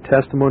propagate the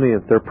testimony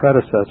of their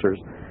predecessors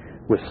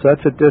with such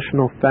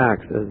additional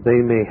facts as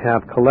they may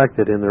have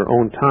collected in their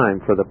own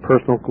time for the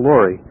personal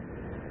glory,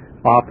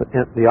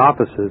 the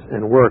offices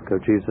and work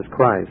of Jesus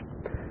Christ.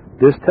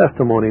 This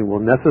testimony will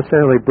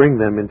necessarily bring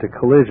them into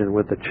collision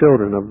with the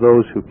children of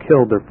those who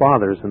killed their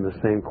fathers in the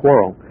same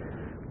quarrel.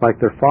 Like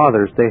their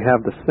fathers, they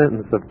have the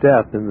sentence of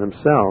death in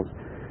themselves,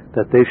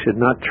 that they should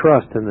not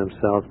trust in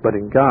themselves, but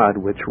in God,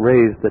 which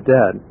raised the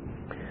dead,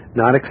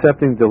 not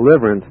accepting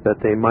deliverance that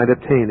they might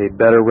obtain a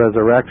better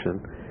resurrection.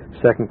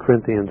 2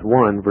 Corinthians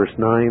 1, verse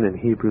 9, and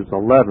Hebrews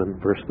 11,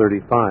 verse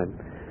 35.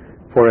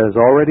 For as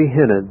already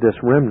hinted, this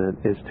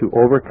remnant is to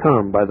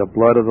overcome by the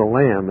blood of the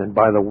Lamb and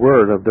by the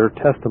word of their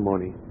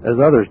testimony,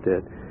 as others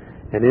did,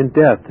 and in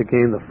death to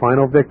gain the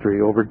final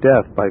victory over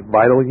death by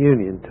vital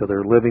union to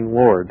their living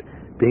Lord,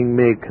 being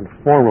made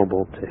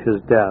conformable to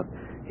his death.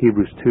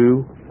 Hebrews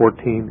 2,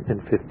 14, and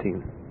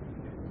 15.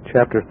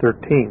 Chapter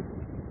 13,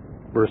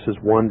 verses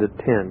 1 to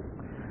 10.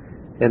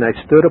 And I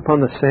stood upon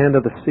the sand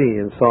of the sea,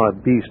 and saw a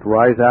beast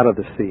rise out of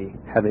the sea,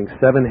 having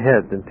 7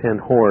 heads and 10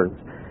 horns,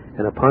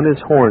 and upon his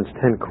horns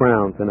 10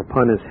 crowns, and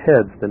upon his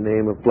heads the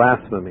name of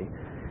blasphemy.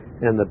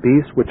 And the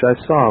beast which I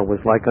saw was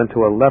like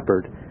unto a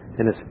leopard,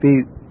 and his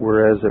feet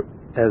were as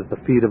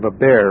the feet of a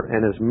bear,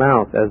 and his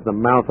mouth as the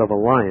mouth of a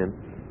lion.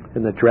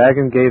 And the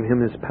dragon gave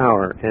him his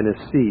power, and his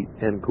seat,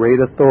 and great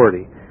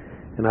authority.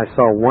 And I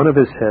saw one of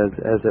his heads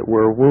as it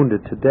were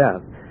wounded to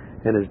death,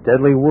 and his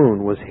deadly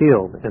wound was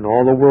healed, and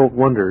all the world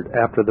wondered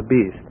after the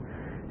beast.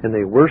 And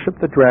they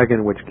worshipped the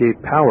dragon which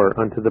gave power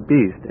unto the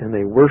beast, and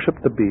they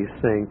worshipped the beast,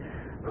 saying,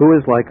 Who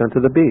is like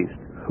unto the beast?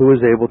 Who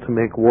is able to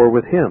make war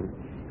with him?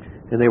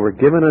 And they were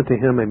given unto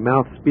him a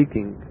mouth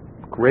speaking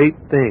great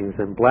things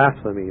and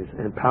blasphemies,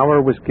 and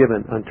power was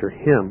given unto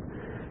him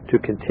to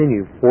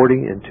continue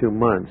 42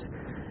 months.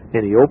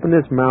 And he opened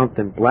his mouth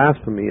in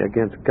blasphemy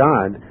against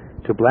God,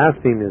 to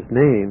blaspheme his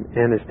name,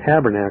 and his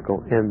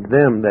tabernacle, and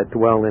them that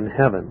dwell in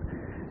heaven.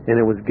 And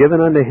it was given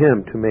unto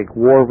him to make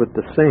war with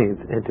the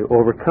saints, and to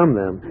overcome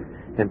them.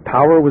 And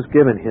power was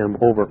given him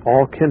over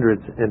all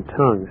kindreds and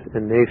tongues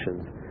and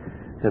nations.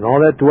 And all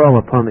that dwell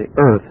upon the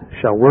earth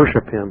shall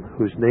worship him,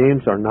 whose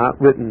names are not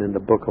written in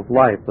the book of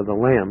life of the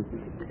Lamb,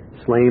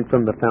 slain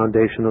from the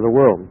foundation of the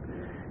world.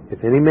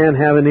 If any man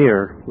have an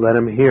ear, let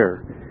him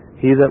hear.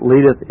 He that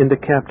leadeth into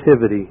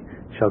captivity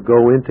shall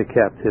go into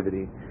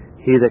captivity.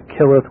 He that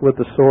killeth with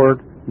the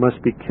sword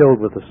must be killed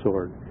with the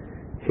sword.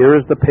 Here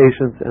is the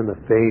patience and the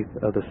faith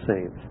of the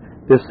saints.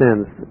 This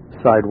ends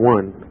side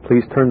 1.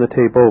 Please turn the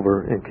tape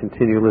over and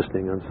continue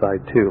listening on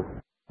side 2.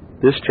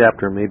 This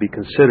chapter may be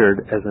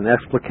considered as an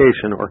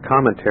explication or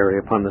commentary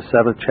upon the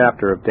 7th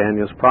chapter of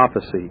Daniel's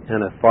prophecy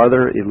and a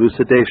farther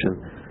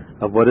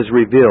elucidation of what is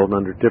revealed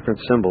under different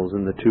symbols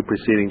in the 2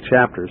 preceding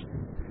chapters.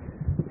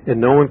 And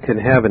no one can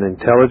have an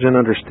intelligent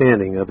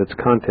understanding of its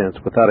contents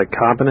without a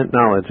competent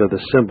knowledge of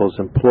the symbols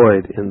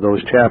employed in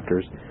those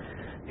chapters.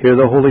 Here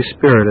the Holy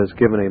Spirit has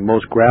given a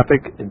most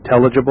graphic,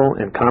 intelligible,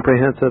 and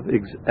comprehensive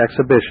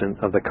exhibition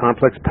of the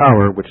complex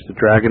power which the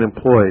dragon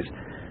employs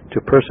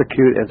to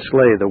persecute and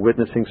slay the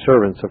witnessing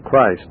servants of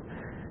Christ.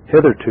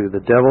 Hitherto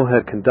the devil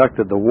had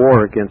conducted the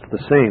war against the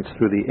saints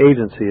through the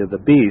agency of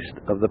the beast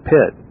of the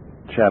pit,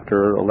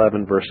 chapter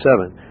 11, verse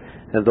 7,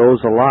 and those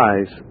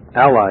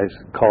allies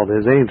called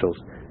his angels,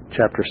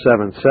 chapter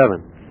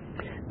 7:7.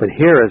 But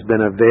here has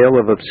been a veil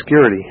of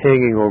obscurity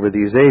hanging over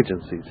these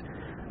agencies.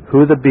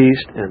 Who the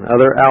beast and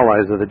other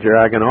allies of the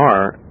dragon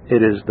are,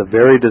 it is the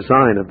very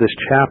design of this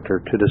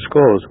chapter to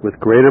disclose with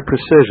greater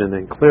precision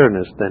and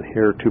clearness than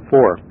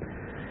heretofore.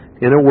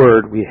 In a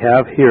word, we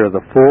have here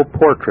the full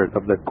portrait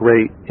of the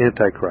great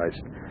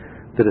Antichrist.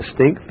 The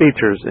distinct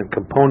features and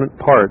component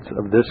parts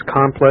of this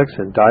complex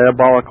and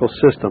diabolical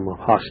system of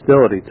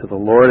hostility to the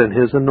Lord and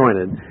His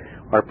anointed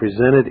are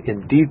presented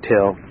in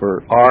detail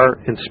for our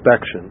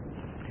inspection.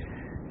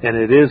 And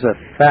it is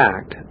a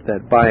fact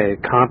that by a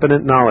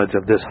competent knowledge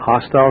of this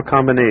hostile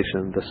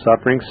combination, the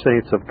suffering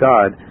saints of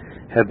God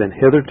have been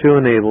hitherto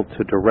enabled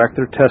to direct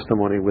their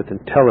testimony with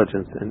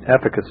intelligence and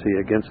efficacy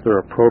against their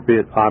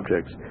appropriate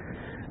objects.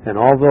 And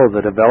although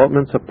the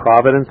developments of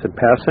providence in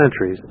past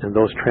centuries and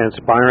those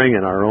transpiring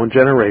in our own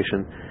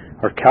generation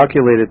are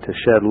calculated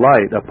to shed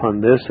light upon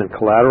this and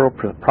collateral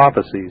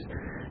prophecies,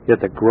 yet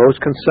the gross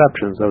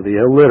conceptions of the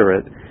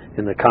illiterate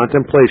in the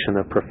contemplation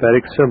of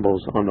prophetic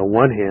symbols on the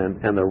one hand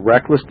and the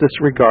reckless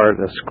disregard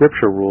of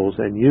scripture rules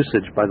and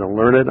usage by the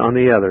learned on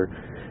the other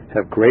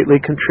have greatly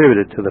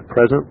contributed to the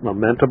present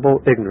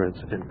lamentable ignorance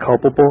and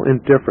culpable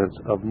indifference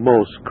of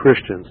most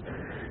Christians.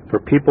 For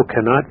people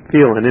cannot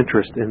feel an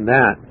interest in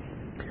that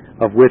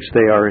of which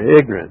they are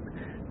ignorant,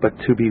 but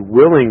to be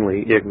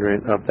willingly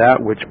ignorant of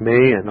that which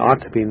may and ought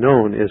to be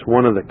known is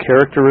one of the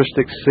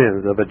characteristic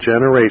sins of a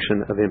generation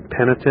of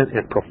impenitent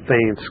and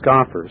profane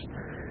scoffers.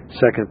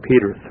 2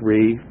 Peter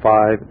 3,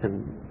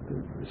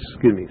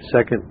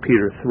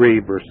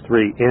 verse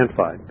 3 and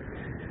 5.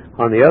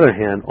 On the other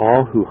hand,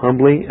 all who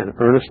humbly and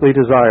earnestly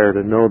desire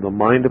to know the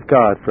mind of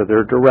God for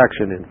their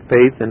direction in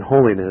faith and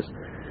holiness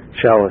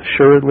shall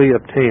assuredly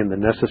obtain the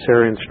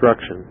necessary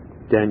instruction.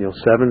 Daniel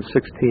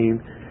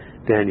 7:16,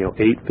 Daniel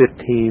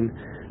 8:15,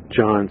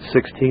 John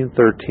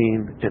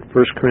 16:13, and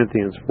 1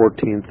 Corinthians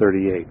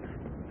 14:38.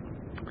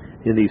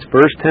 In these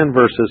first 10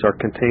 verses are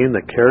contained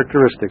the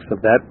characteristics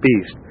of that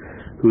beast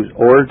whose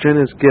origin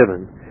is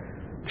given,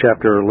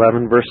 chapter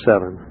 11, verse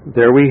 7.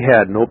 There we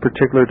had no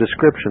particular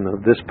description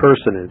of this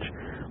personage,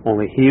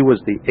 only he was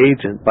the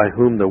agent by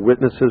whom the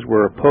witnesses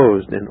were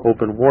opposed in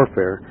open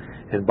warfare,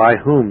 and by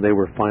whom they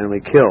were finally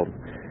killed.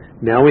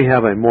 Now we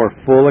have a more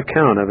full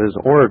account of his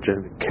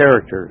origin,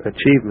 character,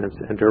 achievements,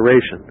 and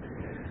duration.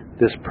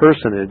 This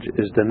personage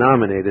is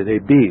denominated a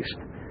beast.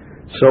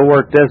 So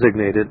are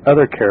designated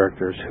other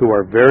characters who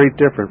are very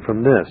different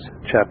from this,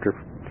 chapter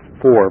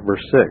 4,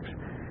 verse 6.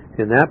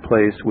 In that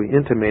place we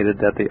intimated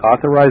that the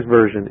authorized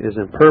version is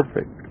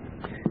imperfect,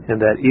 and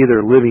that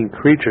either living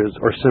creatures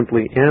or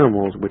simply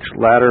animals, which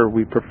latter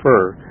we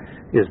prefer,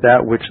 is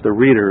that which the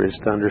reader is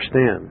to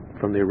understand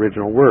from the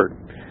original word.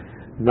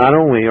 Not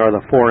only are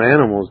the 4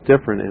 animals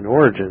different in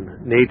origin,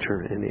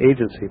 nature, and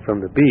agency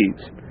from the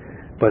beasts,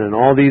 but in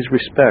all these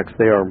respects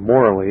they are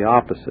morally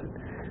opposite.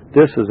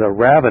 This is a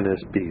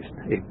ravenous beast,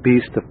 a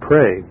beast of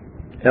prey.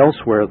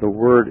 Elsewhere the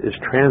word is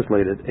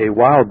translated a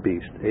wild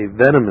beast, a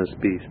venomous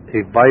beast,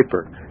 a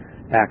viper,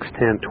 Acts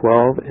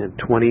 10:12 and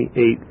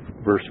 28,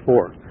 verse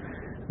 4.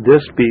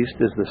 This beast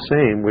is the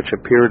same which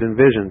appeared in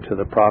vision to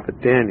the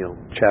prophet Daniel,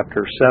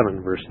 chapter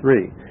 7, verse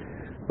 3.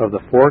 Of the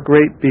 4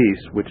 great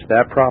beasts which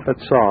that prophet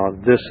saw,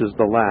 this is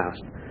the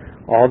last.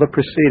 All the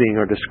preceding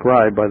are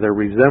described by their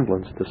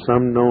resemblance to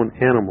some known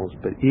animals,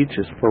 but each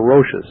is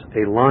ferocious,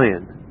 a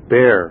lion,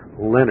 bear,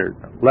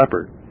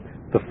 leopard.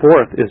 The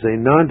 4th is a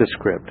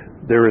nondescript.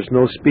 There is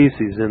no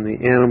species in the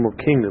animal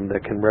kingdom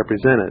that can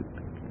represent it.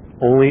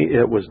 Only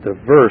it was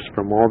diverse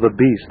from all the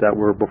beasts that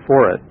were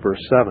before it,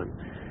 verse 7.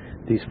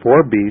 These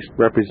 4 beasts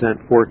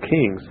represent 4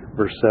 kings,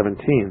 verse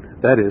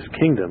 17, that is,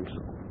 kingdoms,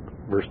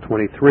 verse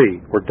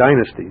 23, or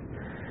dynasties.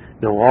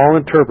 Now all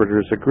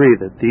interpreters agree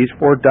that these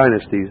 4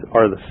 dynasties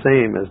are the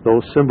same as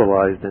those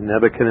symbolized in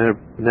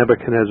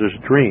Nebuchadnezzar's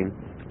dream,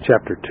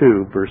 chapter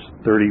 2, verse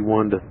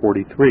 31 to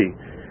 43.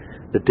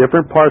 The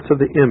different parts of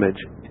the image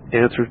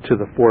answer to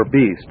the four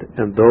beasts,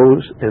 and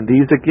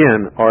these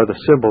again are the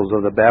symbols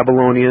of the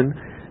Babylonian,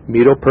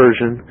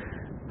 Medo-Persian,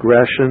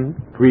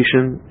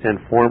 Grecian,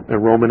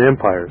 and Roman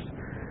empires.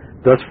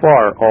 Thus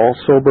far, all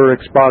sober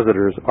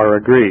expositors are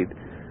agreed.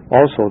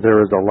 Also,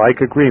 there is a like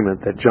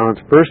agreement that John's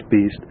first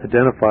beast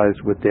identifies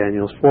with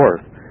Daniel's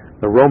fourth,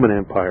 the Roman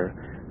Empire.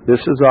 This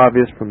is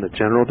obvious from the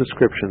general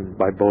description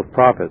by both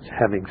prophets,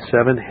 having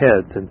 7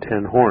 heads and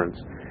 10 horns,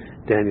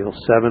 Daniel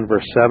 7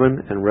 verse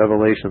 7 and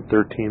Revelation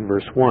 13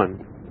 verse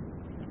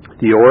 1.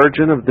 The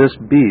origin of this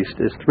beast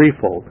is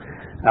threefold: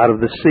 out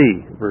of the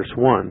sea, verse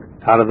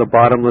 1, out of the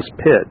bottomless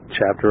pit,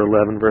 chapter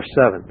 11 verse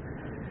 7,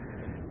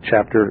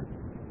 chapter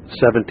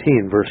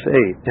 17 verse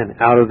 8, and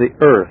out of the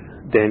earth,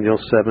 Daniel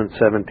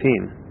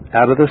 7:17.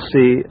 Out of the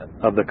sea,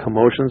 of the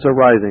commotions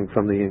arising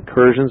from the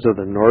incursions of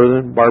the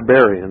northern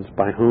barbarians,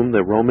 by whom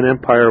the Roman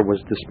Empire was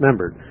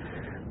dismembered.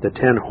 The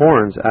 10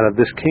 horns out of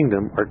this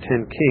kingdom are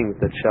 10 kings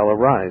that shall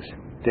arise.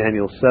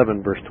 Daniel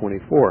 7 verse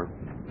 24.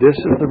 This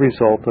is the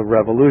result of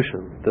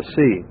revolution, the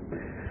sea.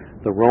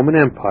 The Roman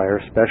Empire,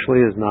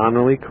 especially as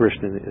nominally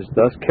Christian, is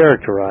thus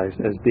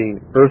characterized as being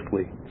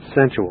earthly,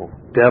 sensual,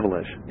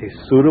 devilish, a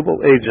suitable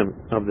agent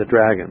of the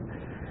dragon.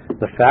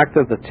 The fact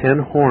of the 10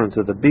 horns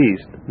of the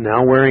beast,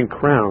 now wearing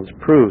crowns,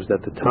 proves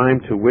that the time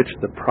to which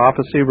the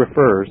prophecy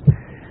refers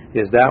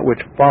is that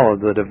which followed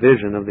the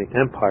division of the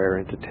empire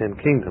into 10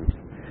 kingdoms.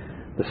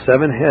 The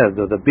 7 heads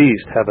of the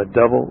beast have a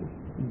double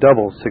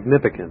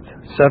significance,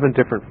 7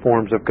 different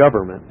forms of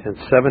government, and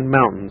 7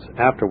 mountains,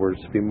 afterwards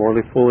to be more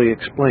fully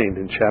explained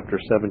in chapter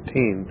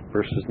 17,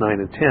 verses 9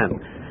 and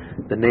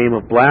 10. The name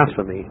of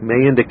blasphemy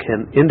may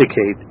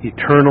indicate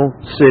eternal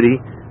city,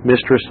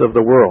 mistress of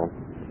the world.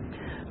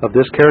 Of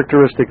this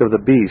characteristic of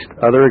the beast,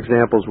 other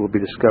examples will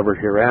be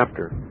discovered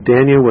hereafter.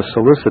 Daniel was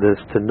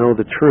solicitous to know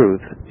the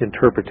truth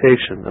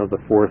interpretation of the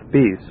fourth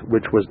beast,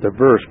 which was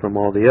diverse from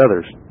all the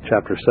others,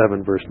 chapter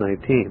 7, verse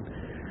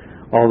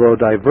 19. Although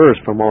diverse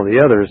from all the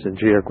others in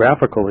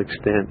geographical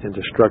extent and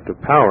destructive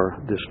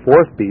power, this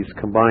fourth beast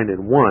combined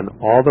in one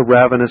all the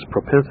ravenous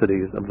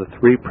propensities of the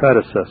 3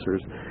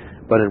 predecessors,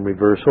 but in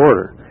reverse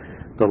order.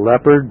 The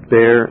leopard,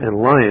 bear, and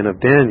lion of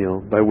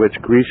Daniel, by which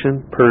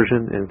Grecian,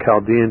 Persian, and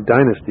Chaldean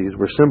dynasties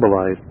were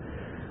symbolized,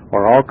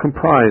 are all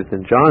comprised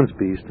in John's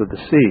beast of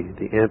the sea,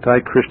 the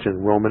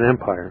anti-Christian Roman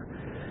Empire.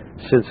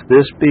 Since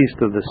this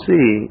beast of the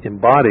sea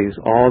embodies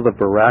all the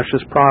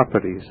voracious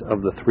properties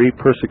of the 3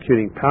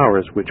 persecuting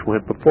powers which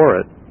went before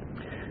it,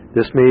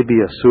 this may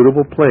be a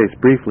suitable place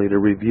briefly to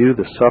review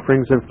the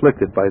sufferings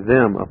inflicted by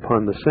them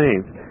upon the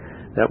saints,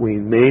 that we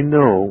may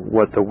know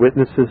what the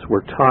witnesses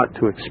were taught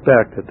to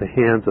expect at the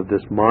hands of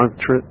this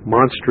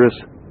monstrous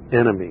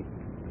enemy.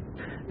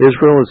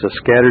 Israel is a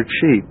scattered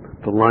sheep.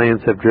 The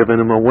lions have driven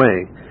him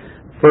away.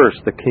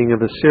 First, the king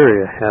of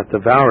Assyria hath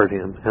devoured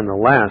him, and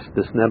the last,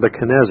 this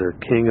Nebuchadnezzar,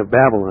 king of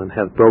Babylon,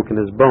 hath broken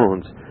his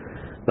bones.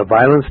 The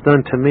violence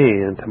done to me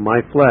and to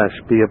my flesh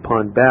be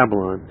upon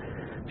Babylon,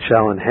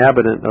 shall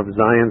inhabitant of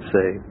Zion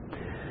say,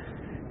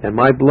 and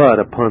my blood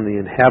upon the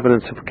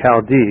inhabitants of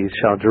Chaldees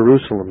shall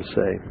Jerusalem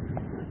say.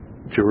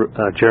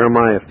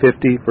 Jeremiah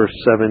 50, verse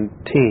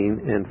 17,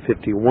 and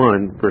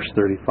 51, verse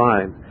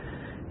 35.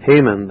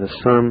 Haman, the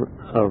son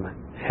of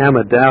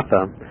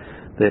Hammedatha,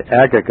 the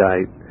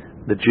Agagite,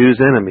 the Jews'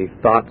 enemy,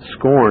 thought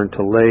scorn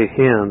to lay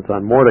hands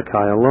on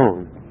Mordecai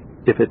alone.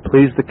 If it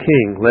please the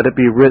king, let it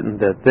be written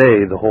that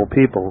they, the whole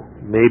people,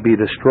 may be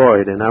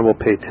destroyed, and I will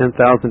pay 10,000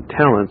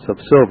 talents of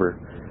silver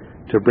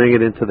to bring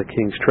it into the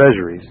king's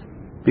treasuries.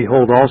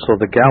 Behold also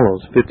the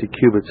gallows 50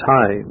 cubits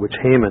high, which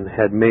Haman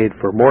had made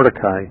for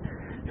Mordecai,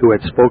 who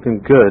had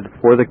spoken good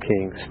for the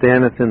king,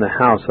 standeth in the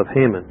house of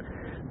Haman.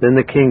 Then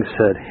the king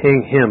said,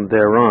 hang him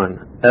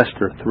thereon.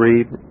 Esther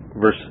 3,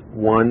 verse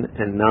 1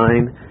 and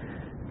 9,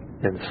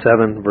 and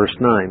 7, verse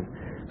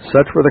 9.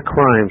 Such were the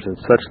crimes and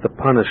such the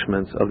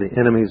punishments of the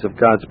enemies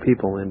of God's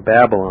people in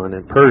Babylon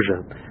and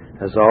Persia,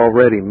 as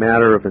already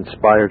matter of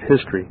inspired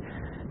history.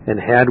 And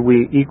had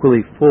we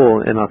equally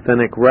full and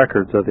authentic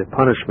records of the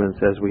punishments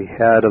as we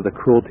had of the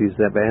cruelties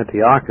of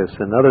Antiochus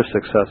and other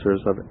successors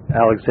of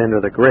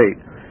Alexander the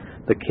Great,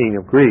 the king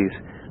of Greece,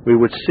 we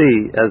would see,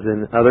 as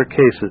in other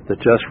cases, the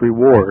just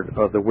reward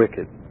of the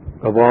wicked.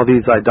 Of all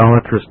these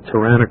idolatrous,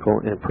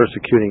 tyrannical, and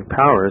persecuting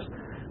powers,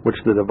 which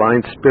the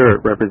divine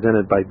spirit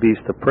represented by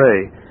beasts of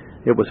prey,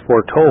 it was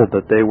foretold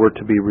that they were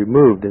to be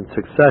removed in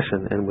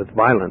succession and with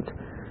violence.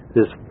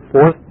 This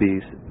fourth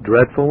beast,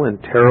 dreadful and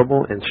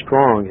terrible and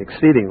strong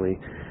exceedingly,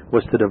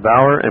 was to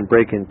devour and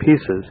break in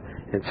pieces,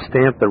 and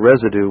stamp the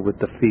residue with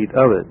the feet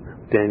of it.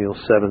 Daniel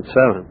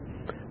 7:7.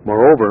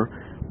 Moreover,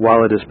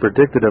 while it is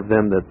predicted of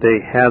them that they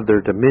had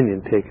their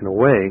dominion taken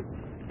away,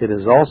 it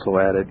is also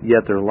added,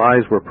 yet their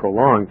lives were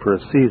prolonged for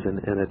a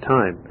season and a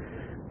time.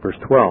 Verse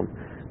 12.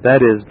 That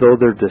is, though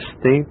their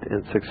distinct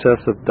and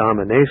successive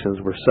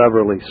dominations were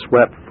severally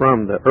swept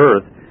from the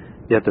earth,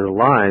 yet their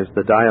lives,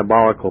 the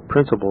diabolical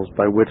principles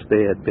by which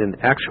they had been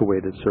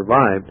actuated,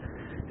 survived,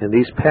 and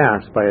these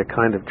passed by a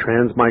kind of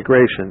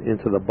transmigration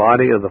into the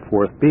body of the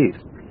fourth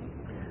beast.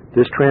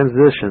 This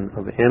transition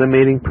of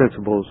animating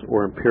principles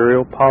or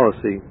imperial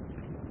policy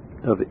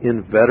of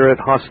inveterate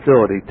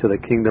hostility to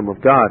the kingdom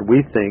of God,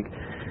 we think,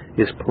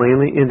 is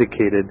plainly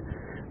indicated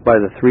by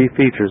the three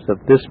features of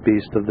this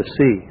beast of the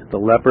sea, the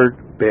leopard,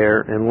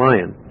 bear, and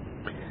lion.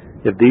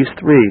 If these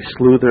three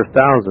slew their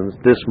thousands,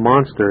 this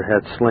monster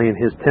had slain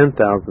his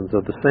 10,000s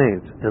of the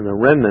saints, and the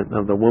remnant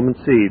of the woman's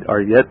seed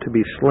are yet to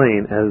be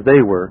slain as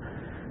they were.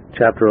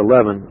 Chapter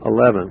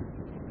 11:11.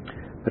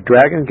 The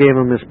dragon gave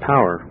him his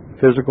power,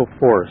 physical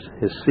force,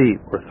 his seat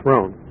or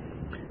throne,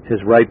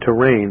 his right to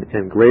reign,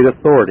 and great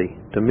authority,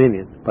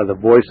 dominion, by the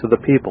voice of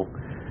the people.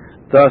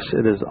 Thus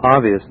it is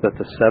obvious that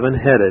the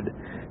seven-headed,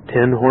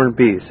 10-horned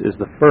beast is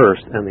the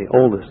first and the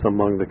oldest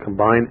among the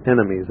combined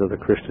enemies of the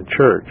Christian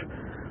church,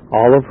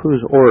 all of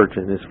whose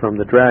origin is from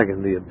the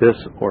dragon, the abyss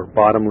or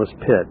bottomless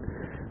pit.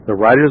 The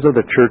writers of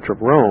the Church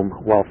of Rome,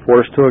 while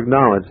forced to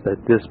acknowledge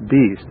that this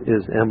beast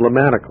is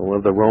emblematical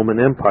of the Roman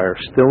Empire,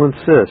 still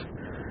insist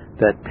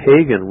that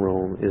pagan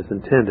Rome is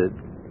intended.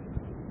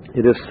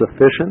 It is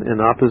sufficient in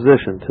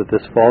opposition to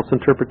this false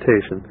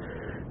interpretation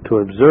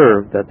to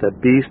observe that the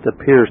beast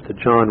appears to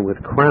John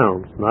with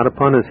crowns, not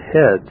upon his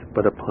head,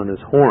 but upon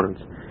his horns,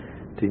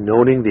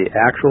 denoting the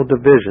actual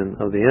division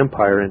of the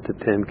empire into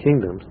 10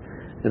 kingdoms,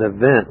 an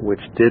event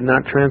which did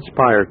not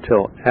transpire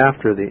till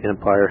after the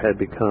empire had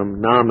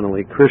become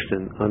nominally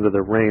Christian under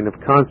the reign of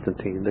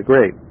Constantine the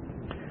Great.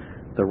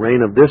 The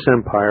reign of this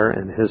empire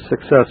and his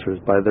successors,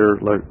 by their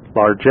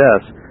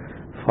largesse,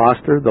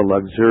 fostered the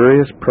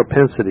luxurious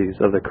propensities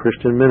of the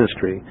Christian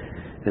ministry,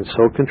 and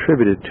so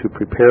contributed to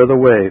prepare the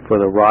way for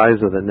the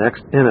rise of the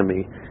next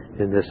enemy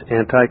in this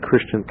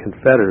anti-Christian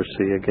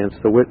confederacy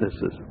against the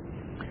witnesses.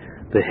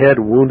 The head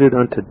wounded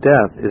unto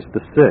death is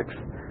the sixth.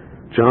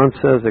 John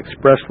says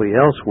expressly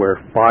elsewhere,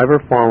 5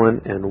 are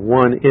fallen, and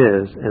 1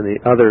 is, and the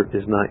other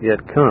is not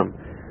yet come.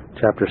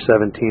 Chapter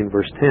 17,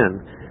 verse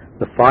 10.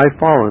 The 5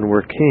 fallen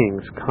were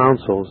kings,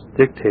 consuls,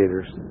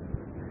 dictators,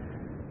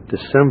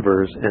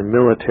 decemvirs, and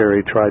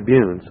military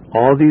tribunes.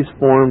 All these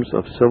forms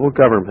of civil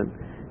government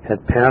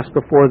had passed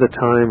before the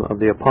time of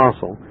the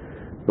apostle.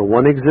 The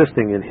one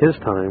existing in his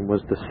time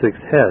was the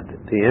sixth head,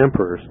 the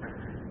emperors,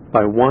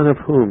 by one of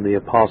whom the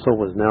apostle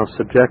was now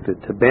subjected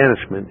to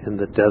banishment in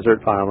the desert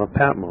isle of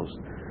Patmos.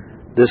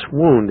 This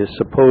wound is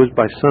supposed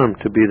by some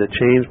to be the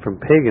change from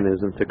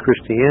paganism to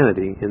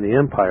Christianity in the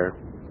empire.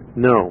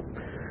 No,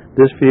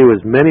 this view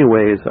is many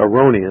ways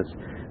erroneous,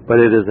 but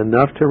it is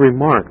enough to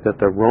remark that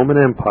the Roman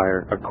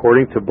Empire,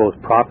 according to both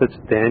prophets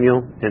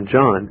Daniel and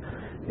John,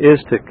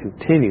 is to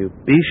continue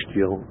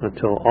bestial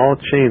until all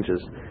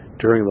changes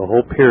during the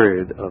whole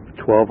period of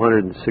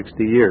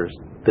 1260 years.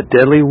 The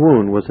deadly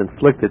wound was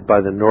inflicted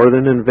by the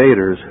northern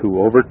invaders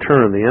who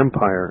overturned the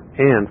empire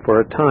and, for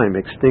a time,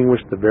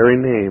 extinguished the very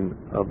name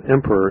of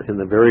emperor in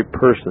the very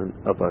person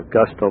of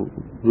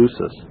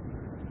Augustulus.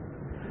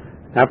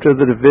 After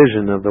the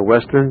division of the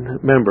western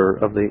member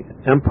of the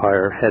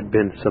empire had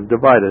been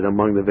subdivided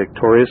among the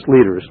victorious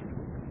leaders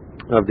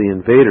of the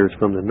invaders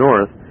from the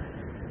north,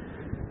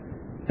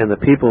 and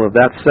the people of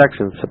that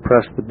section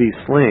suppressed the beast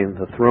slain,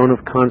 the throne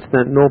of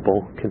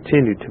Constantinople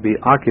continued to be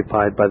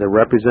occupied by the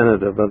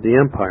representative of the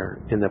empire.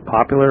 In the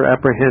popular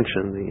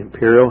apprehension, the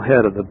imperial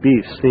head of the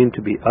beast seemed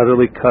to be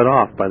utterly cut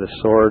off by the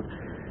sword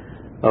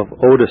of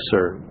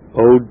Odoacer,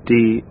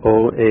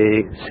 Odoacer,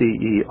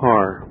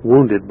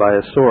 wounded by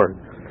a sword.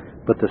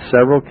 But the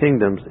several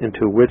kingdoms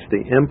into which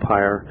the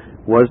empire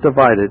was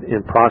divided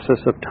in process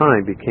of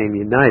time became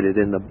united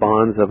in the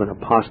bonds of an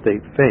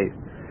apostate faith.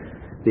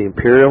 The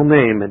imperial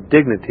name and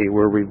dignity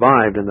were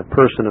revived in the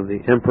person of the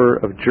Emperor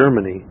of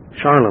Germany,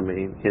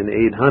 Charlemagne, in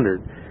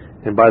 800,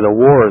 and by the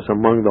wars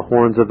among the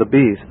horns of the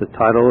beast, the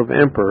title of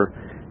Emperor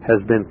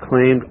has been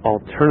claimed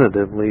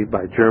alternatively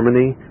by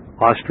Germany,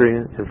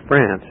 Austria, and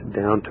France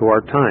down to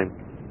our time.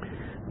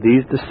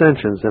 These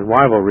dissensions and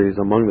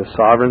rivalries among the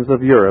sovereigns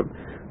of Europe,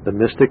 the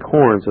mystic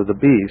horns of the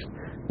beast,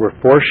 were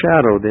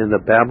foreshadowed in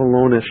the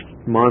Babylonish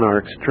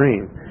monarch's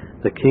dream.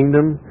 The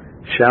kingdom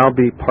shall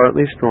be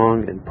partly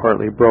strong and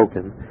partly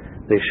broken.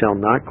 They shall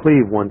not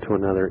cleave one to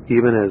another,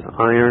 even as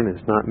iron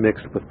is not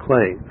mixed with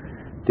clay.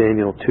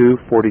 Daniel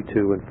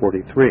 2:42 and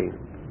 43.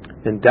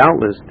 And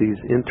doubtless these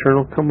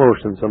internal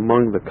commotions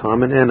among the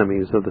common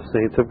enemies of the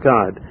saints of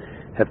God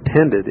have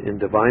tended in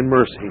divine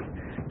mercy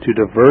to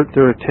divert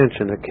their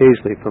attention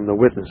occasionally from the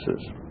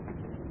witnesses.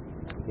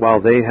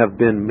 While they have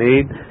been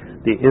made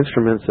the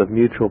instruments of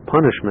mutual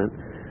punishment,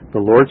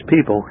 the Lord's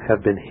people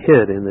have been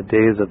hid in the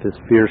days of his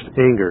fierce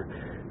anger.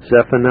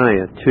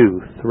 Zephaniah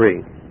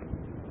 2:3.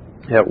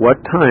 At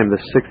what time the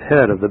sixth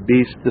head of the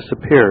beast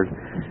disappeared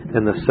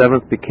and the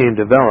seventh became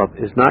developed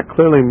is not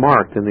clearly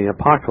marked in the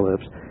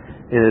Apocalypse,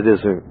 and it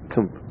is of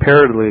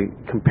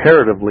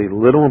comparatively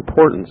little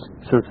importance,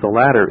 since the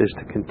latter is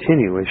to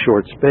continue a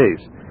short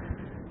space.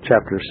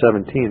 Chapter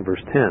 17,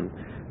 verse 10.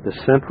 The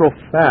central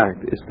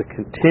fact is the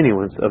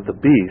continuance of the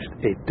beast,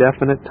 a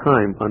definite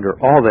time under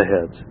all the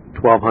heads,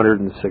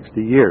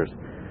 1260 years.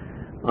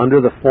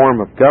 Under the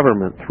form of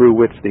government through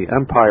which the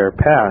empire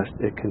passed,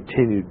 it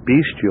continued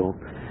bestial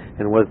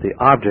and was the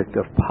object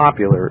of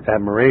popular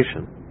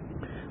admiration.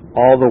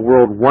 All the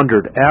world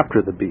wondered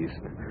after the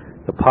beast.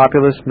 The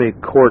populace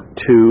made court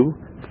to,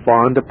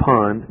 fawned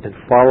upon, and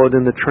followed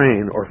in the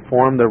train, or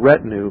formed the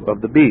retinue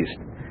of the beast.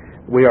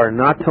 We are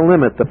not to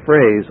limit the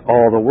phrase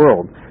all the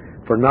world,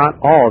 for not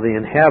all the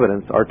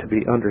inhabitants are to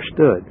be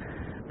understood,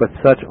 but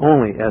such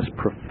only as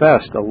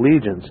professed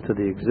allegiance to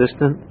the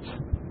existing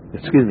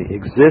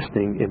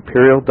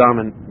imperial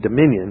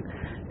dominion,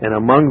 and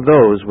among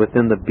those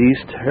within the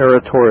beast's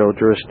territorial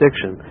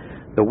jurisdiction,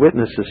 the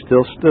witnesses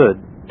still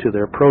stood to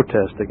their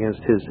protest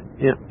against his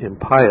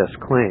impious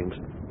claims.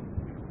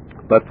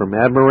 But from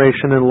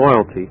admiration and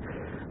loyalty,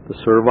 the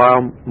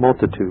servile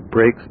multitude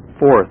breaks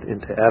forth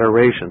into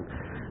adoration,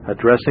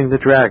 addressing the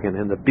dragon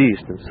and the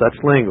beast in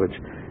such language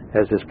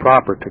as is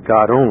proper to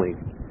God only.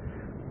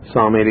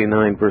 Psalm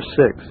 89, verse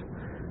 6.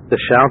 The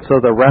shouts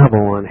of the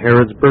rabble on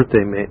Herod's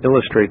birthday may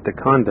illustrate the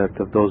conduct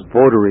of those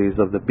votaries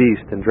of the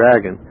beast and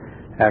dragon.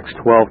 Acts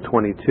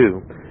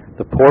 12:22.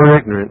 The poor,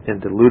 ignorant,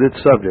 and deluded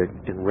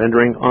subject, in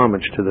rendering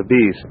homage to the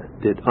beast,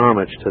 did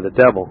homage to the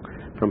devil,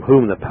 from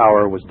whom the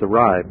power was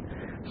derived.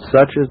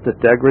 Such is the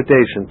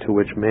degradation to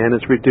which man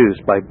is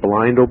reduced by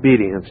blind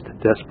obedience to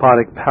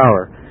despotic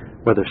power,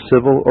 whether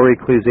civil or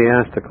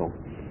ecclesiastical.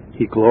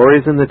 He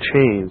glories in the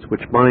chains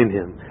which bind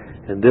him,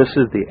 and this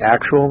is the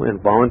actual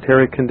and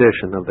voluntary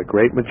condition of the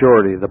great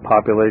majority of the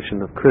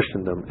population of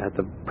Christendom at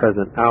the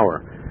present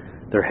hour.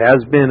 There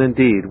has been,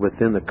 indeed,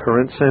 within the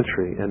current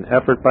century, an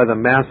effort by the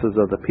masses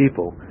of the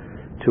people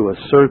to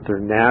assert their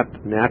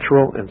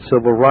natural and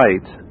civil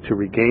rights, to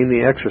regain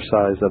the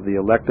exercise of the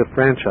elective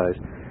franchise,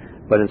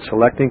 but in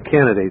selecting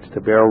candidates to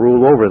bear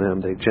rule over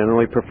them, they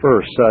generally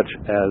prefer such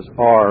as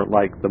are,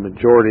 like the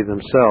majority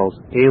themselves,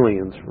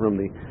 aliens from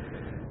the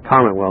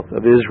commonwealth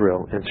of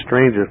Israel and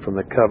strangers from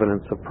the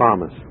covenants of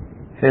promise.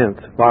 Hence,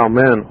 while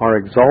men are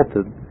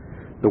exalted,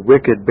 the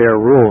wicked bear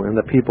rule and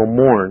the people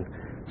mourn.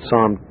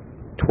 Psalm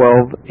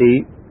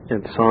 12:8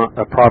 and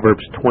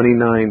Proverbs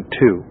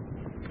 29:2.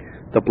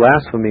 The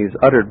blasphemies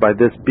uttered by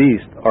this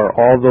beast are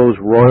all those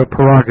royal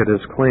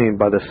prerogatives claimed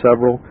by the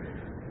several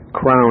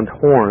crowned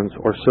horns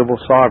or civil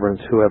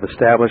sovereigns who have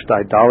established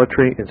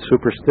idolatry and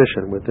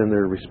superstition within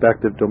their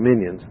respective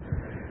dominions.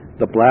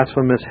 The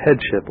blasphemous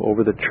headship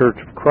over the Church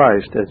of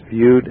Christ, as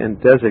viewed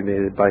and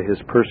designated by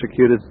his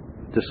persecuted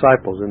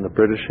disciples in the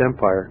British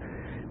Empire,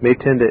 may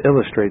tend to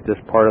illustrate this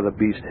part of the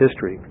beast's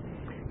history.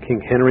 King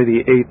Henry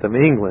VIII of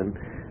England,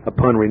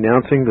 upon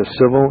renouncing the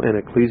civil and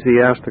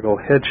ecclesiastical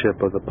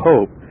headship of the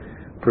Pope,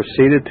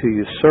 proceeded to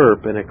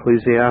usurp an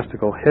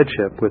ecclesiastical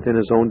headship within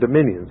his own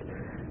dominions,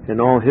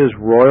 and all his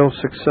royal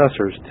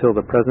successors till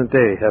the present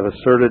day have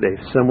asserted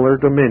a similar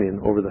dominion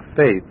over the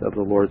faith of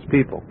the Lord's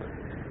people.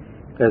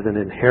 As an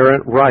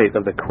inherent right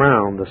of the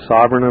crown, the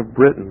sovereign of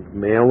Britain,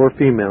 male or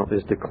female,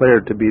 is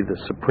declared to be the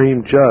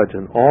supreme judge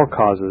in all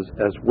causes,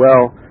 as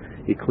well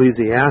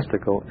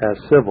ecclesiastical as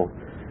civil.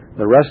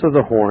 The rest of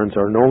the horns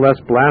are no less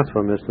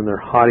blasphemous in their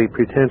haughty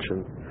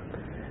pretensions.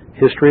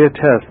 History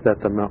attests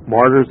that the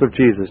martyrs of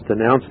Jesus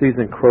denounced these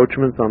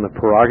encroachments on the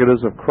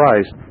prerogatives of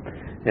Christ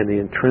and the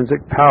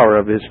intrinsic power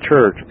of his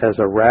church as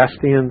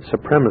Erastian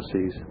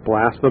supremacies,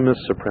 blasphemous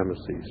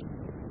supremacies.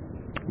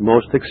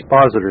 Most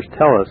expositors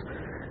tell us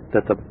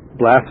that the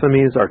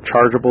blasphemies are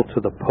chargeable to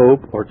the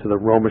Pope or to the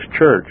Romish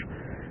Church,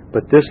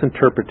 but this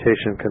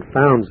interpretation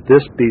confounds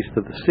this beast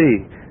of the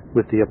sea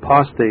with the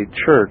apostate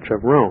Church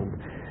of Rome,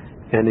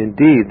 and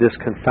indeed this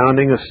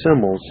confounding of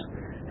symbols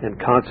and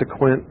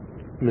consequent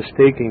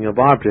mistaking of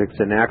objects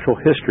in actual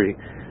history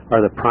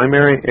are the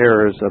primary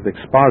errors of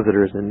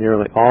expositors in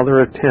nearly all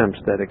their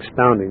attempts at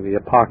expounding the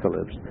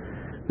Apocalypse.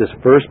 This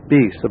first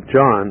beast of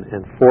John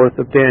and fourth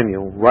of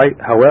Daniel,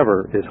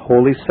 however, is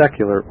wholly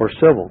secular or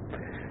civil,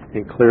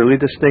 and clearly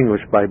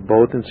distinguished by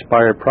both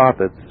inspired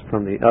prophets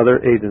from the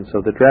other agents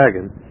of the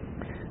dragon,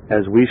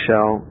 as we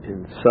shall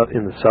in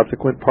the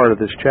subsequent part of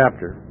this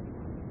chapter.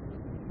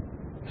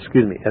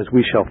 As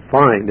we shall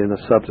find in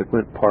the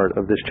subsequent part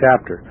of this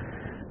chapter.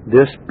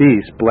 This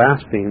beast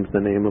blasphemes the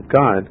name of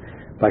God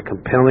by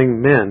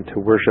compelling men to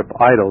worship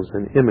idols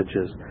and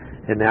images,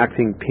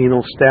 enacting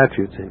penal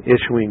statutes and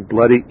issuing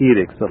bloody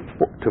edicts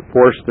to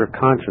force their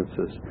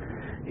consciences.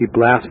 He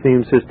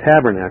blasphemes his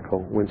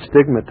tabernacle when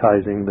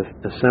stigmatizing the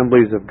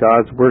assemblies of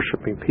God's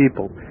worshiping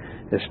people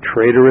as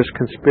traitorous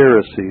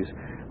conspiracies,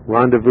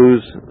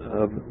 rendezvous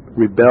of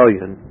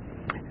rebellion,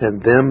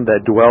 and them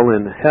that dwell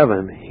in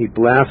heaven he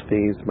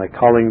blasphemes by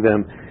calling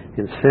them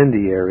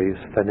incendiaries,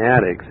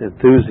 fanatics,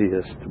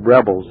 enthusiasts,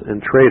 rebels,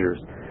 and traitors.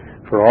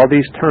 For all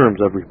these terms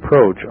of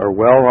reproach are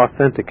well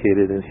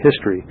authenticated in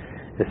history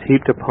as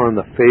heaped upon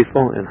the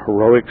faithful and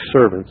heroic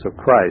servants of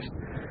Christ.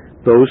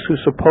 Those who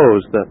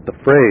suppose that the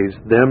phrase,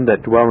 them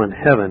that dwell in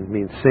heaven,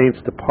 means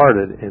saints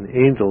departed and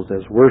angels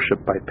as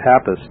worshipped by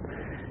papists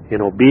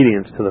in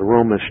obedience to the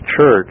Romish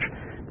Church,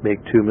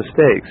 make two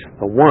mistakes.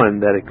 The one,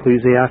 that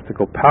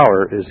ecclesiastical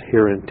power is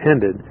here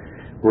intended,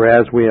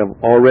 whereas we have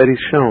already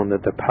shown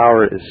that the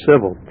power is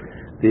civil.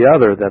 The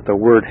other, that the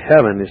word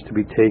heaven is to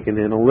be taken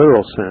in a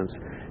literal sense,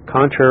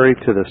 contrary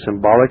to the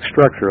symbolic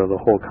structure of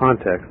the whole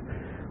context.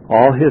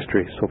 All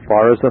history, so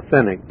far as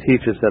authentic,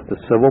 teaches that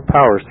the civil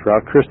powers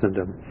throughout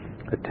Christendom,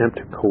 attempt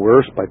to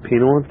coerce by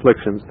penal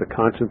inflictions the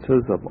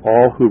consciences of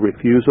all who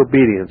refuse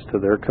obedience to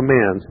their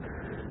commands,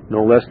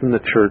 no less than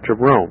the Church of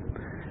Rome.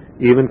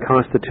 Even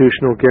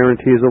constitutional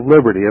guarantees of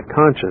liberty of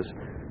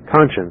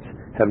conscience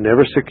have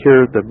never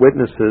secured the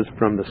witnesses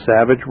from the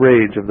savage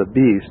rage of the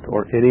beast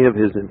or any of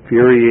his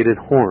infuriated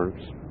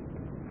horns.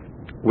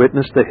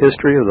 Witness the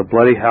history of the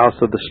bloody house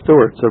of the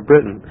Stuarts of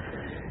Britain.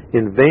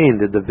 In vain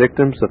did the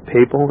victims of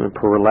papal and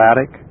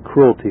prelatic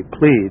cruelty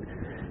plead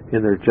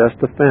in their just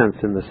defense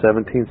in the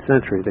 17th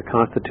century the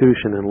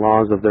constitution and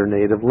laws of their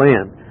native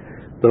land.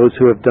 Those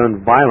who have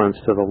done violence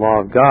to the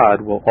law of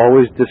God will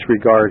always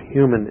disregard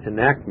human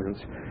enactments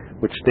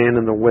which stand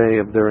in the way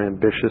of their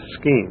ambitious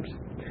schemes.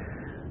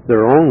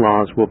 Their own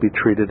laws will be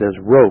treated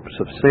as ropes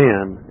of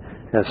sand,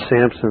 as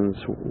Samson's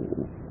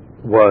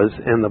was,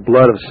 and the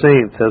blood of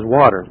saints as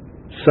water.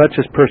 Such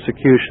is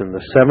persecution.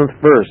 The 7th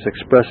verse,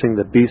 expressing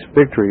the beast's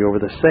victory over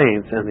the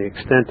saints and the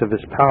extent of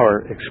his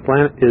power,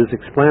 is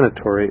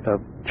explanatory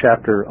of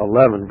chapter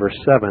 11, verse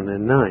 7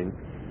 and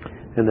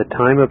 9. And the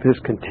time of his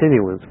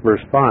continuance,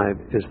 verse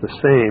 5, is the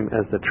same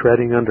as the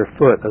treading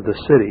underfoot of the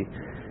city,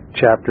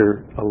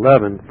 chapter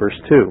 11, verse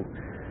 2.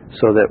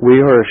 So that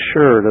we are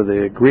assured of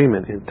the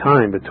agreement in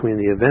time between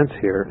the events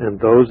here and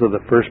those of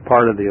the first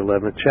part of the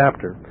 11th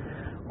chapter.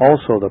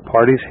 Also, the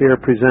parties here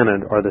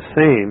presented are the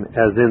same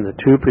as in the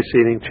two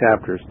preceding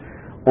chapters,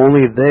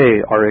 only they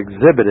are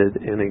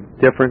exhibited in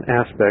different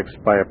aspects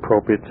by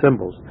appropriate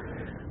symbols.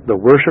 The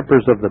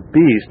worshippers of the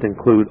beast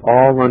include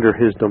all under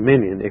his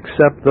dominion,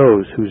 except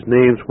those whose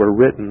names were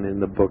written in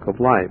the book of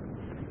life.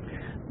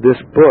 This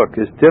book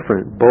is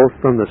different both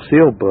from the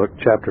sealed book,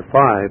 chapter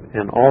 5,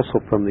 and also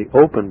from the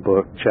open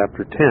book,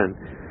 chapter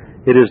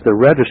 10. It is the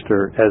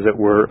register, as it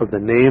were, of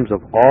the names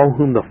of all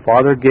whom the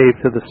Father gave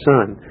to the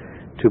Son,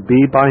 to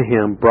be by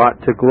him brought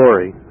to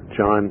glory.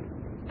 John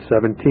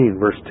 17,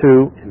 verse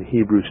 2, and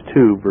Hebrews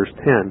 2, verse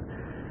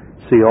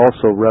 10. See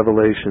also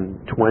Revelation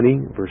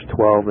 20, verse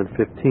 12 and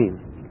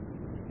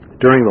 15.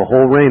 During the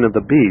whole reign of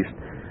the beast,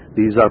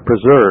 these are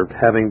preserved,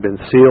 having been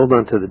sealed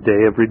unto the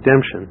day of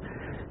redemption.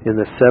 In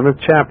the 7th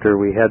chapter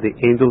we had the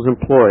angels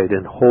employed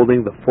in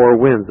holding the four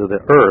winds of the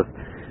earth,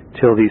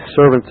 till these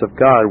servants of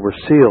God were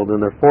sealed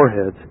in their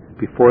foreheads,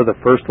 before the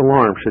first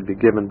alarm should be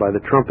given by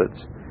the trumpets.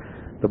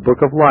 The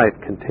book of life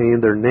contained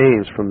their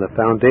names from the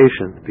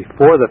foundation,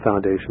 before the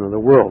foundation of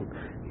the world.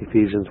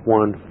 Ephesians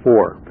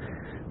 1:4.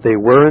 They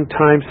were in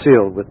time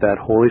sealed with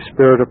that Holy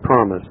Spirit of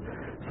promise,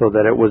 so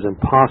that it was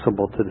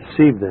impossible to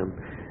deceive them,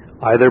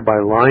 either by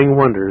lying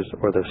wonders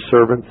or the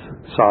servants'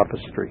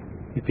 sophistry.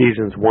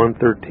 Ephesians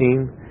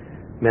 1:13,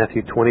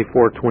 Matthew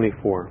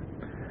 24:24.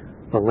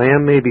 The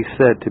Lamb may be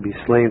said to be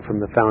slain from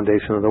the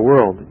foundation of the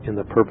world in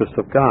the purpose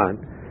of God,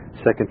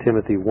 2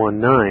 Timothy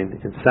 1:9,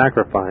 in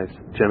sacrifice,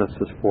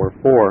 Genesis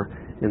 4:4,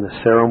 in the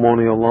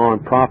ceremonial law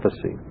and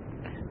prophecy,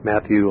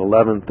 Matthew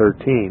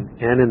 11:13,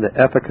 and in the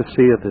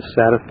efficacy of his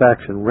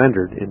satisfaction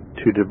rendered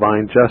into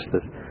divine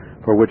justice,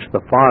 for which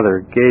the Father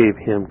gave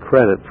him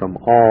credit from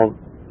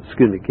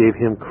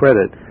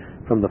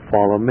the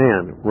fall of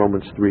man,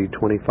 Romans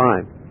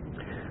 3:25.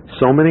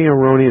 So many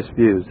erroneous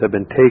views have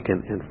been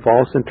taken and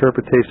false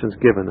interpretations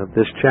given of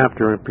this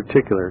chapter in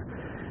particular,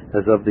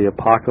 as of the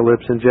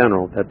Apocalypse in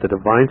general, that the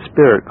Divine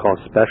Spirit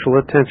calls special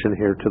attention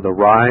here to the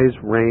rise,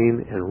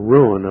 reign, and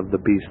ruin of the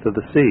beast of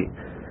the sea.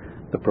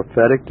 The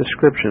prophetic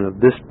description of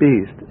this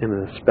beast in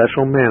a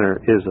special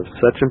manner is of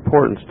such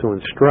importance to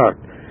instruct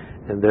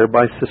and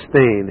thereby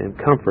sustain and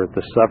comfort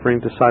the suffering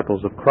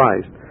disciples of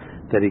Christ,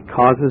 that he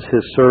causes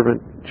his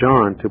servant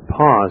John to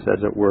pause,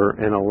 as it were,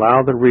 and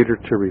allow the reader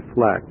to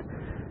reflect.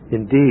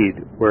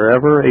 Indeed,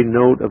 wherever a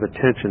note of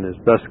attention is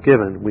thus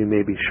given, we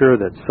may be sure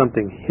that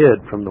something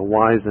hid from the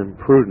wise and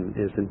prudent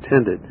is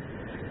intended.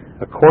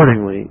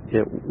 Accordingly,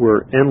 it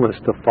were endless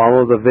to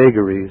follow the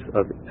vagaries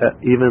of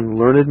even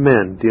learned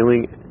men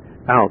dealing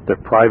out their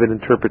private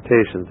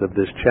interpretations of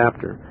this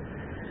chapter.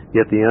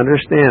 Yet the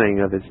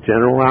understanding of its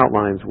general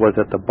outlines was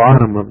at the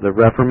bottom of the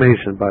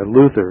Reformation by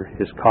Luther,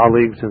 his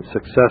colleagues and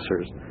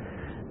successors.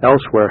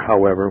 Elsewhere,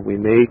 however, we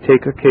may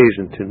take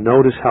occasion to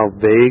notice how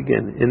vague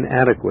and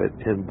inadequate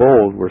and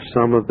bold were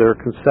some of their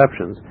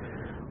conceptions,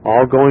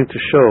 all going to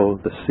show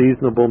the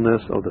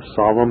seasonableness of the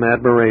solemn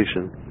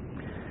admonition,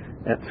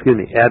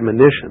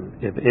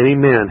 if any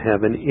man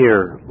have an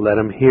ear, let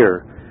him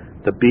hear.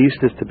 The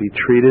beast is to be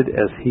treated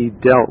as he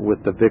dealt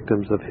with the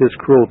victims of his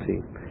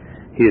cruelty.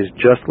 He is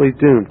justly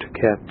doomed to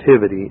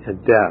captivity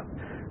and death.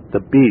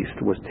 The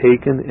beast was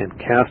taken and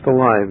cast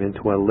alive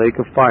into a lake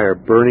of fire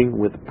burning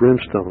with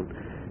brimstone,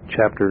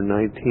 chapter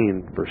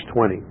 19, verse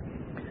 20.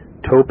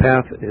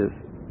 Tophath is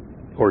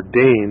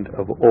ordained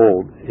of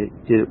old.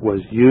 It was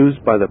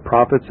used by the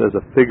prophets as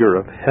a figure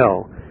of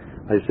hell,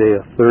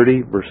 Isaiah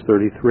 30, verse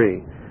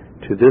 33.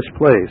 To this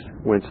place,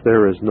 whence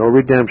there is no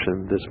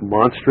redemption, this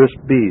monstrous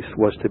beast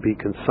was to be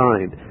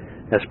consigned,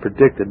 as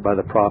predicted by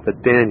the prophet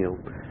Daniel,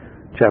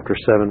 chapter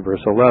 7,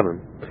 verse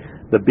 11.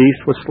 The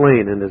beast was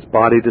slain and his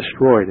body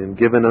destroyed and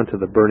given unto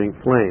the burning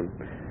flame.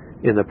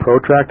 In the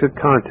protracted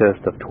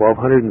contest of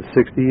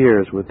 1260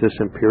 years with this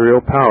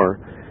imperial power,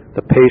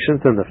 The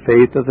patience and the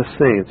faith of the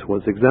saints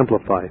was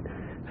exemplified.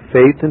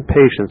 Faith and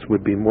patience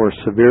would be more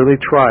severely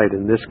tried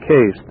in this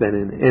case than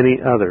in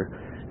any other,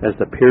 as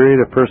the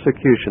period of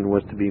persecution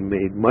was to be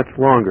made much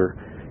longer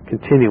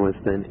continuance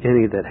than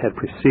any that had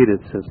preceded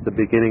since the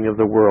beginning of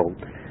the world.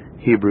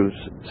 Hebrews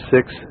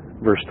 6,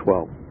 verse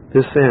 12.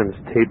 This ends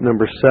tape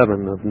number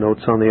 7 of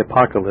Notes on the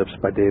Apocalypse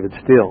by David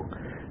Steele.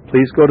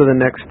 Please go to the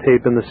next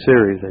tape in the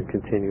series and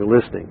continue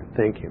listening.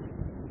 Thank you.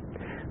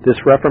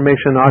 This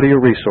Reformation audio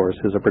resource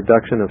is a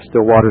production of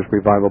Still Waters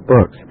Revival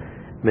Books.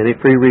 Many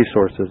free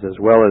resources, as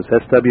well as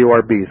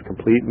SWRB's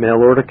complete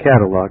mail-order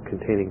catalog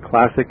containing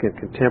classic and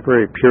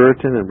contemporary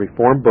Puritan and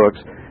Reformed books,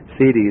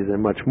 CDs,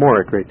 and much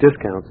more at great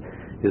discounts,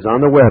 is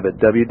on the web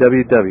at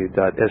www.swrb.com.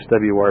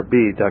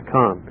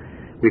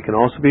 We can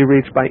also be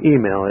reached by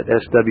email at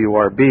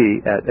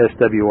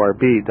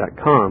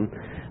swrb@swrb.com,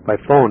 by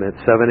phone at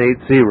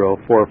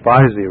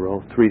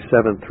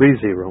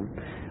 780-450-3730,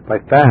 by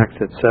fax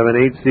at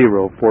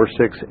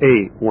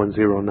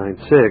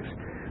 780-468-1096,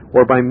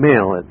 or by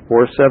mail at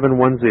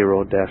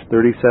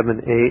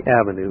 4710-37A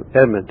Avenue,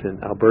 Edmonton,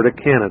 Alberta,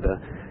 Canada,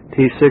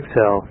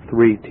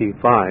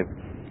 T6L3T5.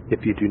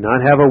 If you do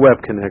not have a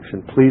web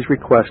connection, please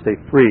request a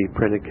free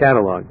printed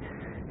catalog.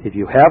 If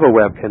you have a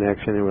web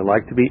connection and would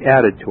like to be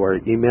added to our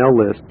email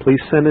list,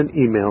 please send an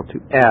email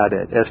to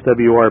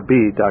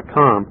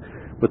add@swrb.com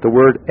with the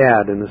word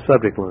add in the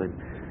subject line.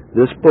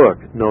 This book,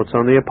 Notes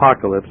on the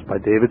Apocalypse by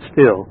David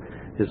Steele,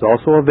 is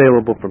also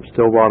available from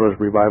Still Waters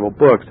Revival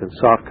Books in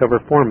softcover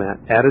format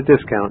at a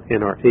discount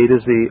in our A to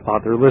Z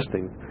author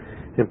listings.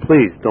 And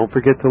please don't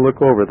forget to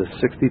look over the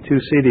 62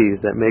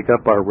 CDs that make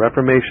up our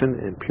Reformation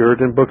and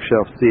Puritan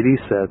bookshelf CD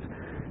sets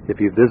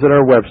if you visit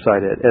our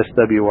website at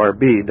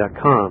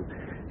swrb.com,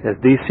 as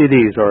these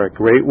CDs are a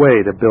great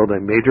way to build a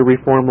major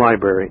Reformed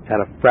library at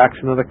a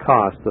fraction of the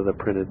cost of the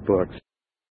printed books.